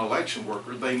to be an election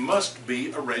worker, they must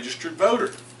be a registered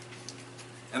voter.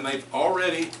 And they've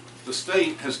already, the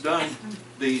state has done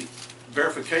the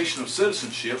verification of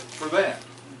citizenship for that.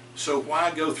 So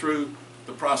why go through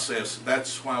the process?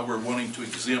 That's why we're wanting to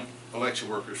exempt election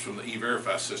workers from the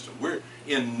E-Verify system. We're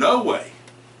in no way,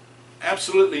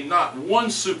 absolutely not one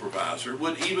supervisor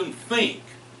would even think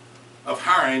of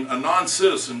hiring a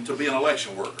non-citizen to be an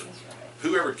election worker.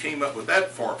 Whoever came up with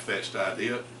that far-fetched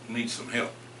idea needs some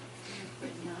help.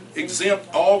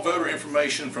 Exempt all voter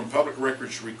information from public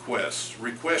records requests.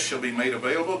 Requests shall be made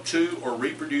available to or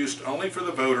reproduced only for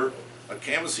the voter, a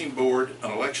canvassing board,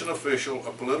 an election official,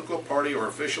 a political party or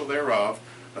official thereof,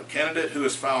 a candidate who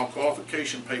has filed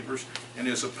qualification papers and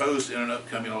is opposed in an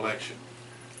upcoming election.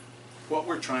 What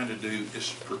we're trying to do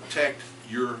is protect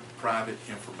your private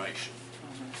information.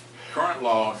 Current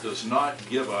law does not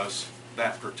give us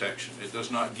that protection. It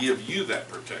does not give you that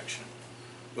protection.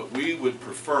 But we would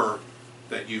prefer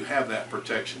that you have that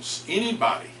protection.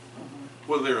 Anybody,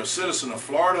 whether they're a citizen of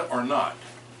Florida or not,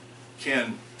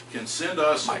 can send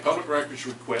us a public records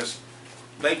request.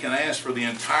 They can ask for the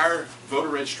entire voter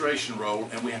registration roll,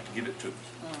 and we have to give it to them.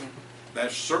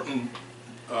 There's certain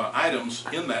items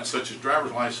in that, such as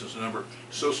driver's license number,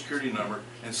 social security number,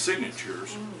 and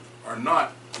signatures, are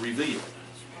not revealed.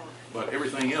 But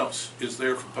everything else is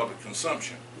there for public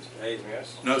consumption.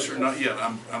 Yes. No, sir, not yet.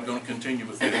 I'm going to continue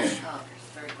with this.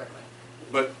 Very quickly.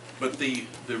 But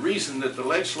the reason that the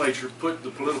legislature put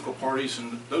the political parties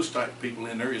and those type of people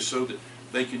in there is so that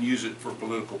they can use it for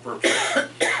political purposes.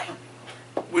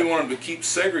 We want them to keep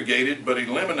segregated, but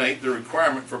eliminate the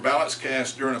requirement for ballots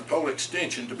cast during a poll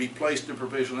extension to be placed in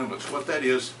provisional envelopes. What that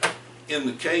is, in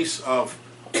the case of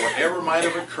whatever might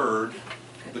have occurred,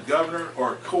 the governor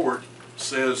or a court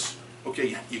says,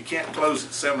 okay, you can't close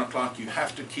at 7 o'clock, you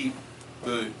have to keep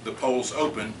the polls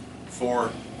open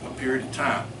for a period of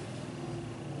time.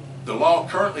 The law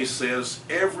currently says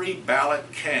every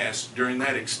ballot cast during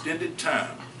that extended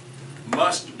time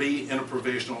must be in a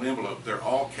provisional envelope. They're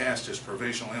all cast as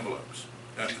provisional envelopes,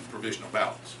 provisional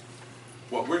ballots.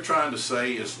 What we're trying to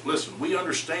say is, listen, we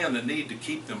understand the need to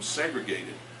keep them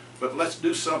segregated, but let's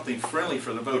do something friendly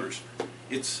for the voters.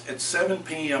 It's at 7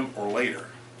 p.m. or later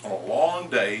on a long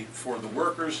day for the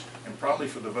workers and probably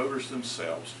for the voters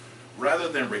themselves. Rather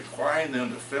than requiring them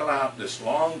to fill out this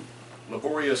long,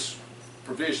 laborious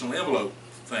provisional envelope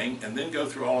thing and then go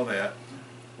through all of that,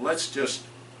 let's just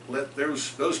let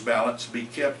those ballots be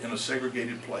kept in a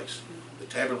segregated place. The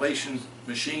tabulation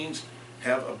machines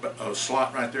have a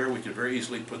slot right there. We could very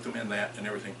easily put them in that and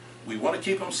everything. We want to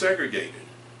keep them segregated.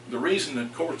 The reason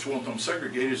that courts want them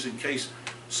segregated is in case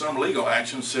some legal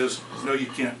action says, no, you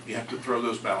can't, you have to throw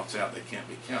those ballots out, they can't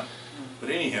be counted. But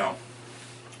anyhow,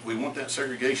 we want that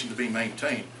segregation to be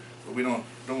maintained, but we don't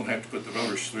have to put the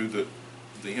voters through the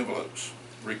envelopes.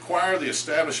 Require the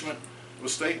establishment of a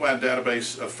statewide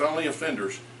database of felony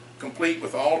offenders complete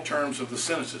with all terms of the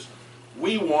sentences.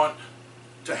 We want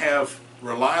to have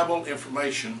reliable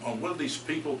information on whether these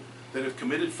people that have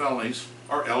committed felonies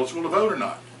are eligible to vote or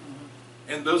not.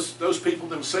 And those people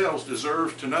themselves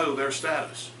deserve to know their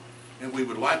status. And we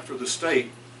would like for the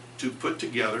state to put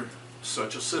together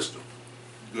such a system.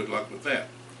 Good luck with that.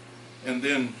 And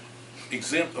then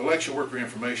exempt election worker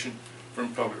information from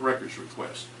public records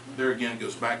requests. There again, it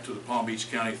goes back to the Palm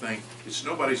Beach County thing. It's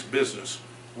nobody's business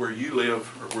where you live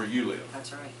or where you live.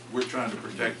 That's right. We're trying to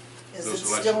protect Is those it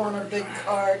election still on a workers. big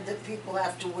card that people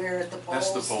have to wear at the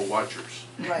polls? That's the poll watchers.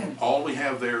 Right. All we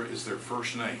have there is their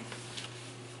first name.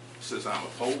 It says I'm a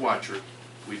poll watcher.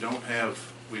 We don't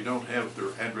have their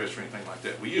address or anything like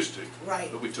that. We used to. Right.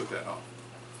 But we took that off.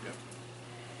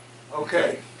 Yeah.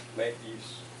 Okay,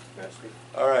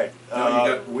 all right.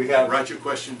 Now We have write your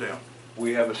question down.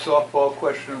 We have a softball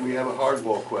question and we have a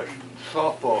hardball question.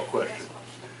 Softball question.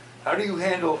 How do you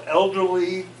handle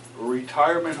elderly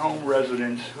retirement home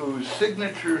residents whose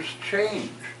signatures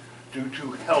change due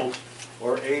to health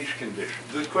or age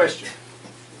conditions? Good question.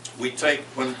 We take,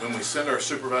 when we send our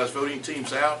supervised voting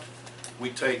teams out, we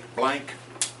take blank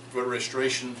voter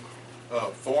registration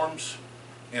forms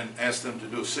and ask them to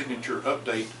do a signature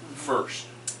update first.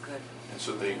 Good. And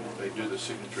so they do the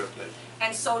signature update.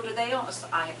 And so do they, also,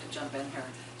 I have to jump in here.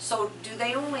 So do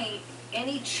they only,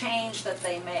 any change that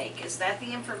they make, is that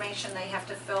the information they have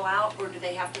to fill out, or do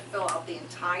they have to fill out the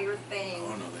entire thing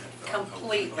Oh, no, they have to fill out the whole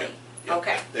thing. completely? Yeah,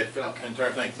 Okay. They fill out the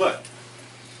entire thing. But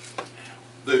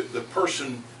the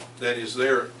person that is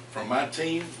there from my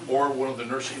team or one of the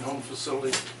nursing home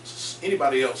facilities,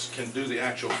 anybody else can do the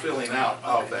actual filling out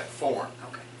of that form.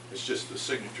 Okay. It's just the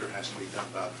signature has to be done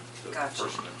by the Gotcha.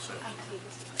 person themselves.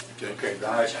 Okay,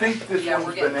 now I think this Yeah, one's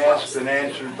we're been getting asked close. and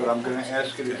answered, but I'm gonna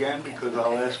ask it again because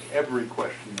I'll ask every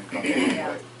question that comes my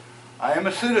way. I am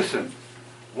a citizen.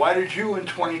 Why did you in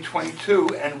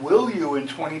 2022, and will you in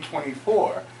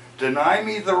 2024, deny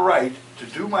me the right to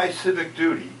do my civic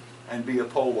duty and be a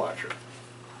poll watcher?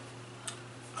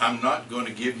 I'm not going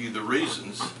to give you the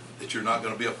reasons that you're not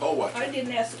going to be a poll watcher. I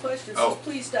didn't ask the question, Oh. so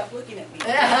please stop looking at me.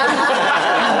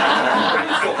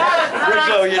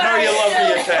 Rizzo, you know you love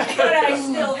the attention. But I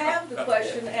still have the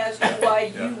question as to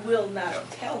why Yeah. you will not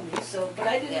tell me, so, but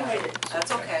I didn't Yeah. write it.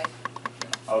 That's okay.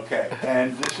 Okay,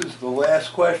 and this is the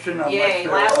last question. unless Yay,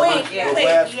 there last are week, others. yeah. The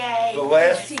last, Yay. the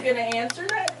last, Is he gonna answer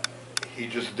that? he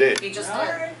just did. He just All did.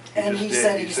 right. And just he did.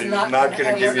 said he's not gonna gonna give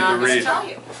you He's the not gonna reason. tell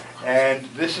you. And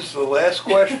this is the last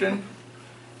question,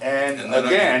 and And then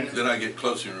again, then I get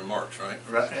closing remarks, right?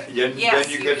 Yes, then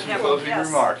you you get can some have- closing yes,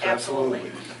 remarks, absolutely.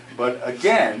 absolutely. But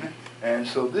again, and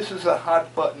so this is a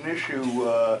hot button issue,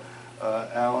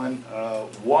 Alan,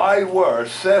 why were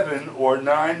 7 or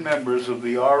 9 members of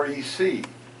the REC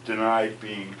denied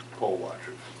being poll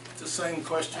watchers? It's the same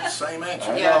question, same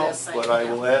answer. I Yeah, it know, is same. but I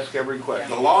will ask every The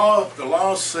question.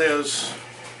 law says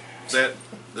that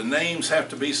the names have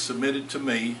to be submitted to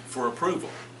me for approval.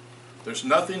 There's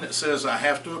nothing that says I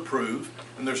have to approve,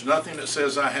 and there's nothing that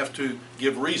says I have to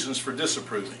give reasons for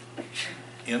disapproving.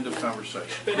 End of conversation.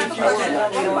 I'm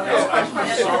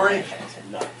sorry.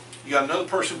 You got another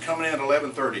person coming in at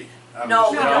 11:30. No,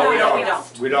 we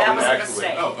don't. We don't That was a actually.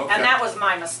 mistake. Oh, okay. And that was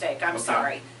my mistake, I'm Okay.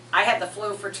 sorry. I had the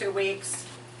flu for 2 weeks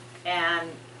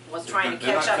and was trying to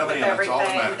They're not catch up coming with in, that's all that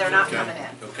everything. matters. They're not Okay. coming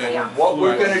in. Okay. Yeah. What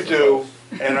we're gonna do,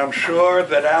 and I'm sure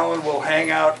that Alan will hang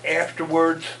out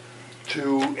afterwards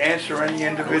to answer any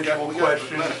individual We got-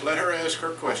 questions. let her ask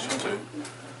her question too.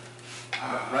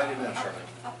 Write it down, Shirley.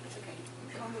 Oh, it's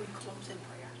okay. Come and close in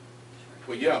prayer.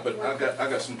 Well, yeah, but I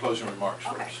got some closing remarks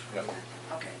Okay. first. Yeah.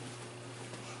 Okay.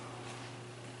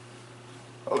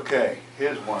 Okay,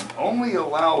 here's one. Only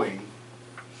allowing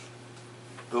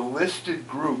the listed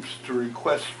groups to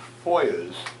request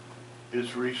FOIAs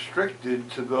is restricted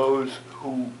to those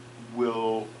who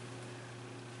will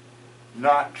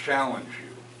not challenge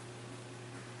you.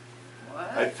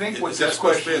 I think what Is that this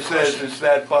supposed to be a question says question? is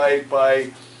that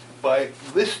by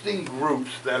listing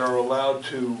groups that are allowed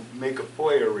to make a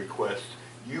FOIA request,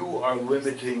 you are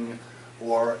limiting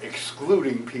or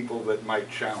excluding people that might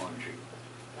challenge you.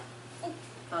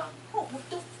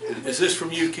 Is this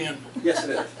from you, Ken? Yes,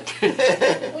 it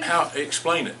is. How,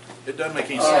 explain it. It doesn't make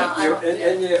any Uh,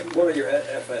 sense. one of your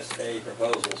FSA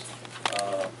proposals,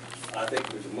 I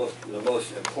think was the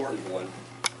most important one,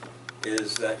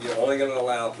 is that you're only gonna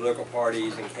allow political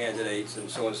parties and candidates and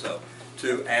so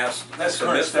to ask. That's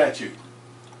current statute.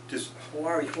 Just,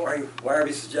 why are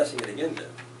we suggesting it again then?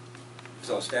 It's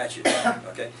on statute,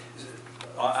 okay?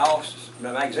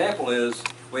 My example is,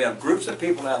 we have groups of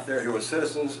people out there who are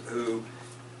citizens who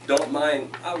don't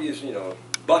mind, I'll use,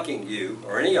 bucking you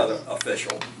or any other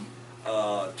official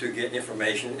to get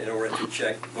information in order to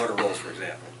check voter rolls, for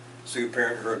example. Sue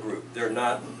Parent or a group. They're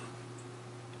not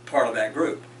part of that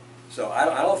group. So I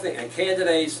don't think, and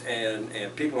candidates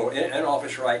and people who are in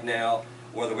office right now,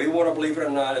 whether we want to believe it or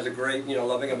not, as a great,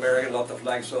 loving American, love the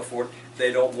flag and so forth,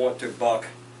 they don't want to buck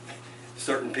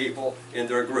certain people in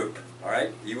their group, all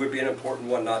right? You would be an important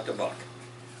one not to buck.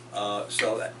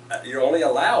 So you're only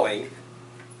allowing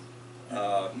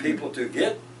people to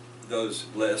get those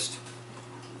lists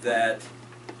that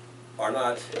are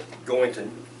not going to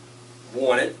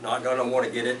want it, not going to want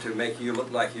to get it to make you look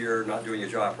like you're not doing your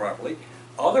job properly.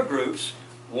 Other groups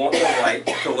want the right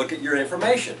to look at your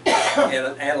information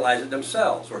and analyze it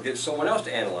themselves or get someone else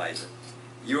to analyze it.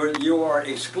 You are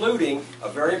excluding a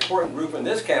very important group in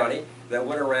this county that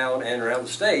went around and around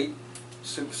the state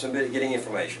getting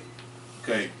information.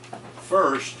 Okay,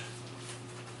 first,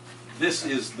 this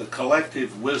is the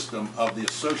collective wisdom of the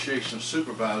Association of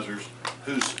Supervisors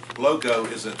whose logo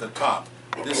is at the top.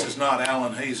 This is not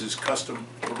Alan Hayes' custom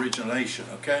origination,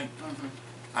 okay?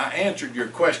 I answered your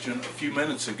question a few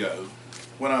minutes ago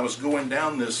when I was going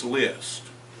down this list,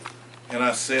 and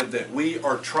I said that we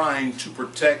are trying to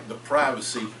protect the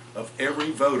privacy of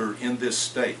every voter in this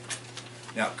state.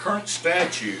 Now, current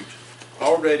statute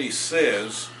already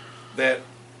says that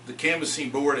the canvassing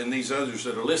board and these others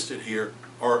that are listed here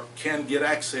can get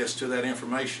access to that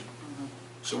information.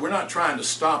 So we're not trying to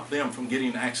stop them from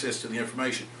getting access to the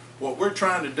information. What we're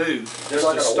trying to do is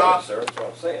to stop. Sir, that's what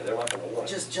I'm saying. They're not going to want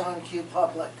it. Just John Q.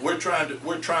 Public. We're trying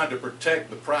to protect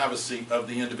the privacy of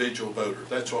the individual voter.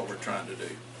 That's what we're trying to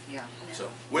do. Yeah. So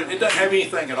it doesn't have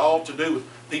anything at all to do with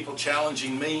people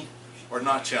challenging me or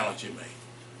not challenging me.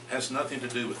 It has nothing to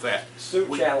do with that. Sue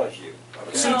challenged you.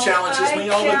 Okay. Sue challenges me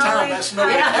all the time. That's no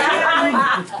big deal.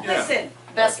 Yeah. Listen,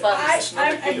 Best buddies.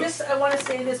 I want to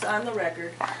say this on the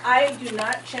record. I do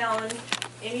not challenge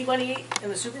anybody in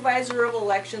the Supervisor of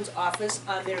Elections office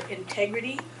on their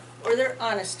integrity or their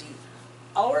honesty.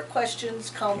 Our questions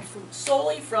come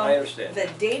solely from I understand. the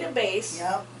database,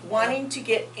 wanting to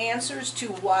get answers to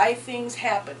why things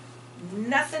happen.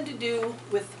 Nothing to do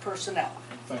with personnel.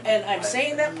 And I'm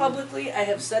saying that publicly, I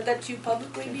have said that to you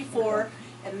publicly before,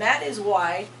 and that is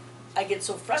why I get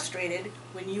so frustrated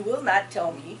when you will not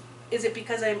tell me. Is it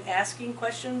because I'm asking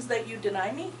questions that you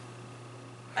deny me?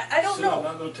 I don't Sue, know. I'm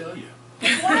not going to tell you.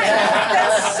 Why?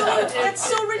 That's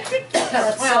so ridiculous.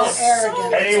 That's so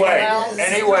arrogant.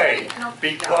 Anyway,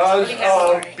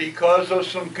 because of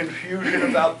some confusion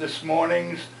about this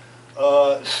morning's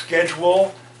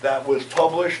schedule that was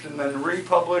published and then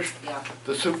republished,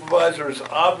 the supervisor is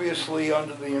obviously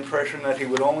under the impression that he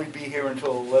would only be here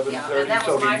until 11:30,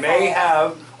 so he may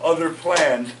have other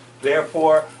plans.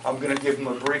 Therefore, I'm going to give him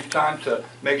a brief time to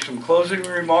make some closing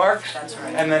remarks. That's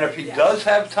right. And then if he does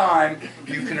have time,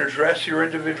 you can address your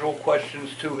individual questions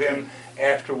to him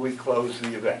after we close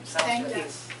the event. Thank you.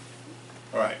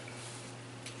 All right.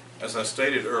 As I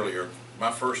stated earlier,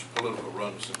 my first political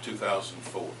run was in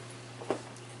 2004.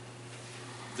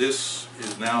 This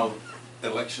is now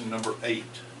election number 8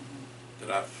 that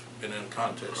I've been in a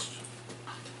contest.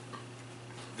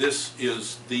 This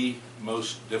is the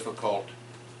most difficult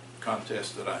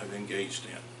contest that I have engaged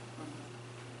in.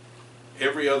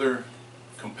 Every other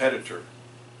competitor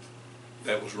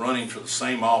that was running for the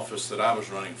same office that I was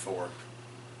running for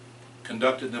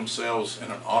conducted themselves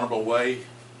in an honorable way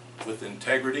with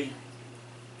integrity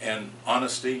and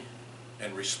honesty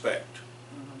and respect.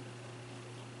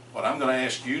 What I'm going to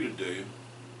ask you to do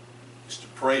is to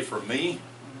pray for me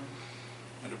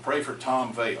and to pray for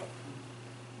Tom Vail,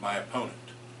 my opponent.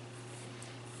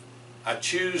 I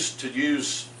choose to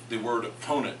use the word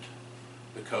opponent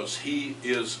because he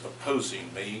is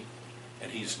opposing me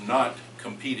and he's not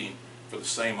competing for the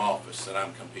same office that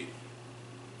I'm competing.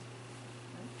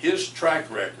 His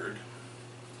track record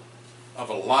of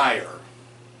a liar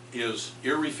is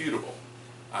irrefutable.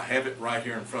 I have it right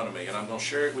here in front of me and I'm going to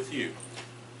share it with you.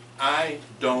 I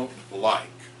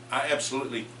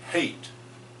absolutely hate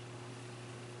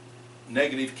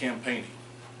negative campaigning.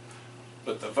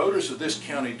 But the voters of this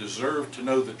county deserve to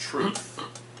know the truth.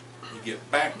 You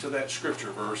get back to that scripture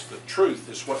verse, the truth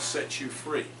is what sets you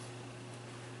free.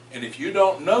 And if you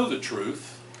don't know the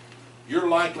truth, you're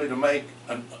likely to make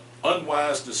an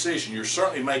unwise decision. You're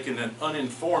certainly making an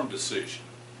uninformed decision.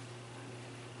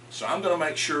 So I'm going to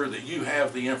make sure that you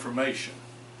have the information.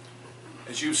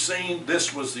 As you've seen,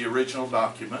 this was the original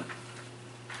document.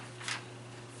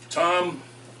 Tom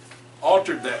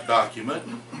altered that document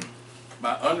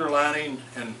by underlining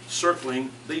and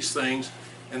circling these things,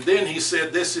 and then he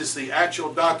said this is the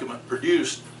actual document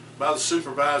produced by the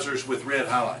supervisors with red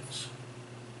highlights.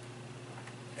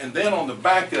 And then on the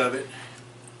back of it,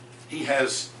 he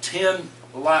has 10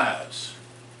 lies.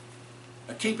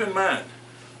 Now keep in mind,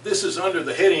 this is under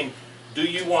the heading, do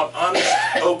you want honest,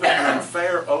 open, and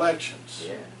fair elections?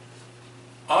 Yeah.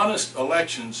 Honest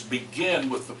elections begin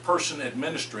with the person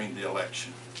administering the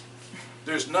election.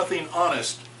 There's nothing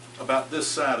honest about this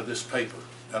side of this paper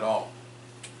at all.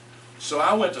 So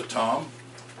I went to Tom.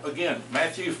 Again,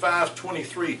 Matthew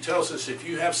 5:23 tells us if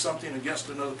you have something against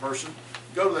another person,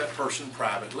 go to that person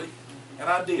privately. And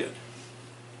I did.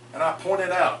 And I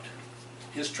pointed out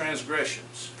his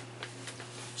transgressions.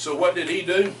 So what did he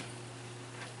do?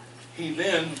 He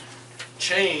then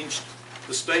changed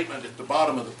the statement at the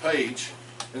bottom of the page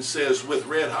and says, with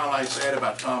red highlights added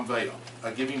by Tom Vail.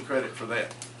 I give him credit for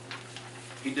that.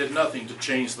 He did nothing to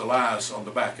change the lies on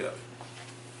the back of it.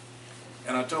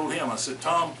 And I told him, I said,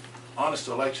 Tom, honest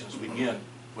elections begin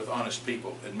with honest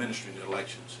people administering the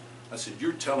elections. I said,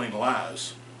 you're telling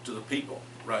lies to the people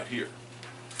right here.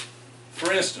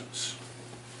 For instance,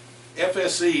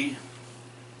 FSE,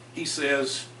 he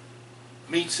says,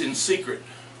 meets in secret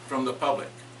from the public.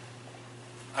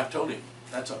 I told him,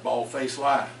 that's a bald-faced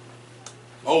lie.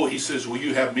 Oh, he says, well,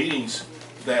 you have meetings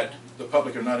that the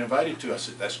public are not invited to. I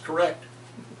said, that's correct,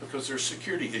 because there's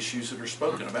security issues that are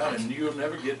spoken about, and you'll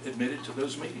never get admitted to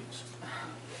those meetings.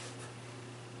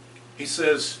 He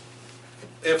says,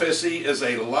 FSE is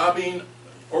a lobbying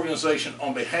organization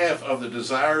on behalf of the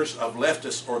desires of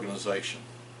leftist organization.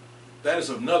 That is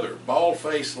another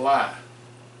bald-faced lie.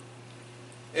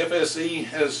 FSE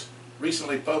has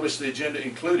recently published the agenda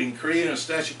including creating a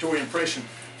statutory impression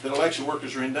that election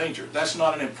workers are in danger. That's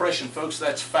not an impression, folks,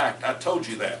 that's fact. I told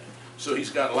you that. So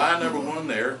he's got lie number 1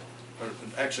 there, or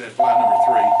actually that's lie number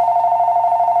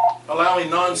 3. Allowing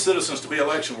non-citizens to be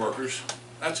election workers,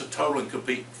 that's a total and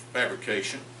complete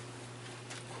fabrication.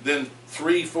 Then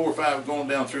 3, 4, 5, going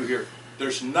down through here,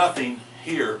 there's nothing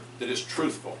here that is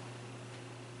truthful.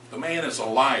 The man is a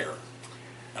liar.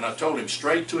 And I told him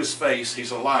straight to his face,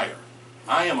 he's a liar.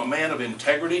 I am a man of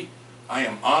integrity, I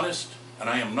am honest, and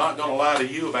I am not going to lie to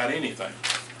you about anything.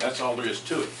 That's all there is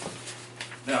to it.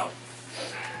 Now,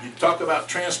 you talk about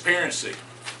transparency.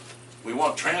 We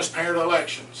want transparent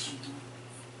elections.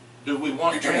 Do we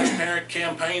want transparent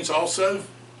campaigns also?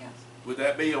 Yes. Would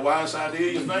that be a wise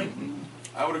idea, you think?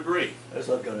 I would agree. That's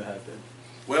not going to happen.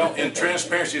 Well, in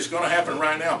transparency, it's going to happen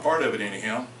right now, part of it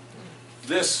anyhow.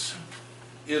 This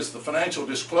is the financial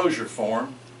disclosure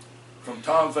form from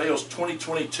Tom Vail's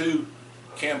 2022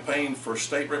 campaign for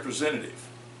state representative.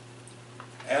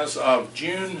 As of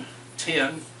June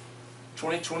 10,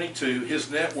 2022, his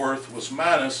net worth was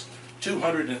minus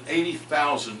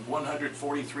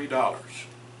 $280,143.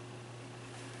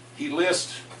 He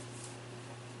lists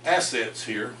assets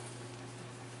here.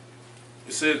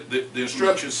 It said the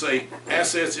instructions say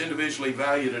assets individually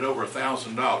valued at over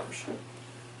 $1,000.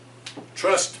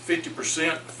 Trust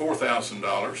 50%,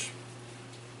 $4,000.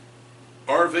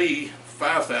 RV,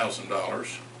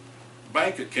 $5,000.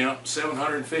 Bank account,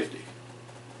 $750.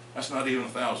 That's not even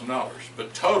 $1,000.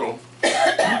 But total,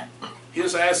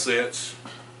 his assets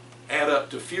add up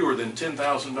to fewer than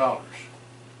 $10,000.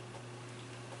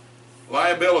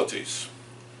 Liabilities.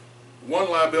 One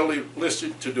liability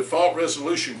listed to Default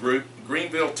Resolution Group,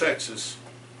 Greenville, Texas,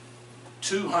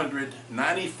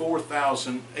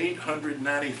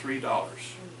 $294,893.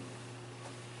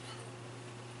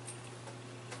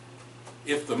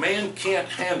 If the man can't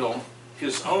handle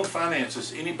his own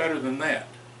finances any better than that,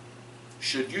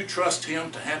 should you trust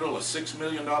him to handle a $6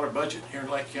 million budget here in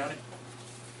Lake County?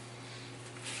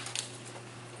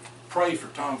 Pray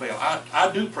for Tom Vail.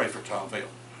 I do pray for Tom Vail.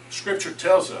 Scripture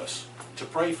tells us to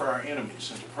pray for our enemies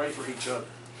and to pray for each other.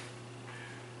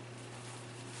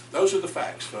 Those are the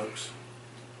facts, folks.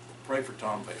 Pray for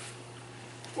Tom Vail.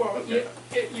 Well,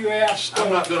 you asked.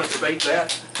 I'm not going to debate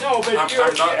that. No, but I'm not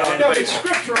gonna no, but debate that.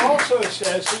 Scripture also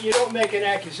says that you don't make an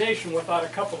accusation without a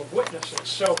couple of witnesses.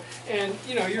 So, and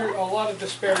you know, you're a lot of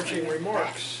disparaging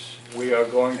remarks. We are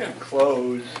going to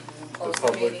close the Close the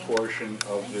public meeting. portion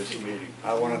of this meeting.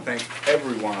 I want to thank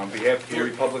everyone on behalf of the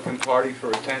Republican Party for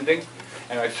attending,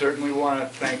 and I certainly want to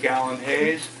thank Alan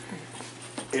Hayes.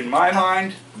 In my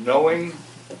mind, knowing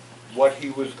what he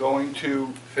was going to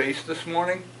face this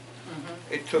morning,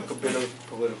 it took a bit of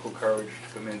political courage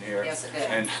to come in here Yes, it did.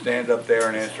 and stand up there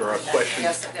and answer our questions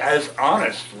Yes, it did. as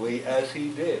honestly as he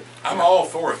did. I'm all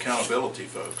for accountability,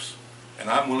 folks, and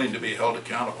I'm willing to be held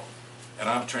accountable, and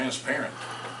I'm transparent,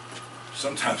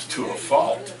 sometimes to a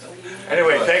fault.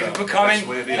 Anyway, But, thank you for coming, that's the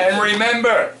way it is. and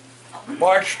remember,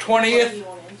 March 20th,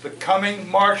 the coming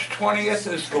March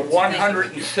 20th is the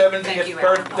 170th Thank you,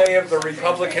 Alan. birthday of the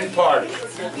Republican Party.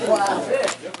 Wow.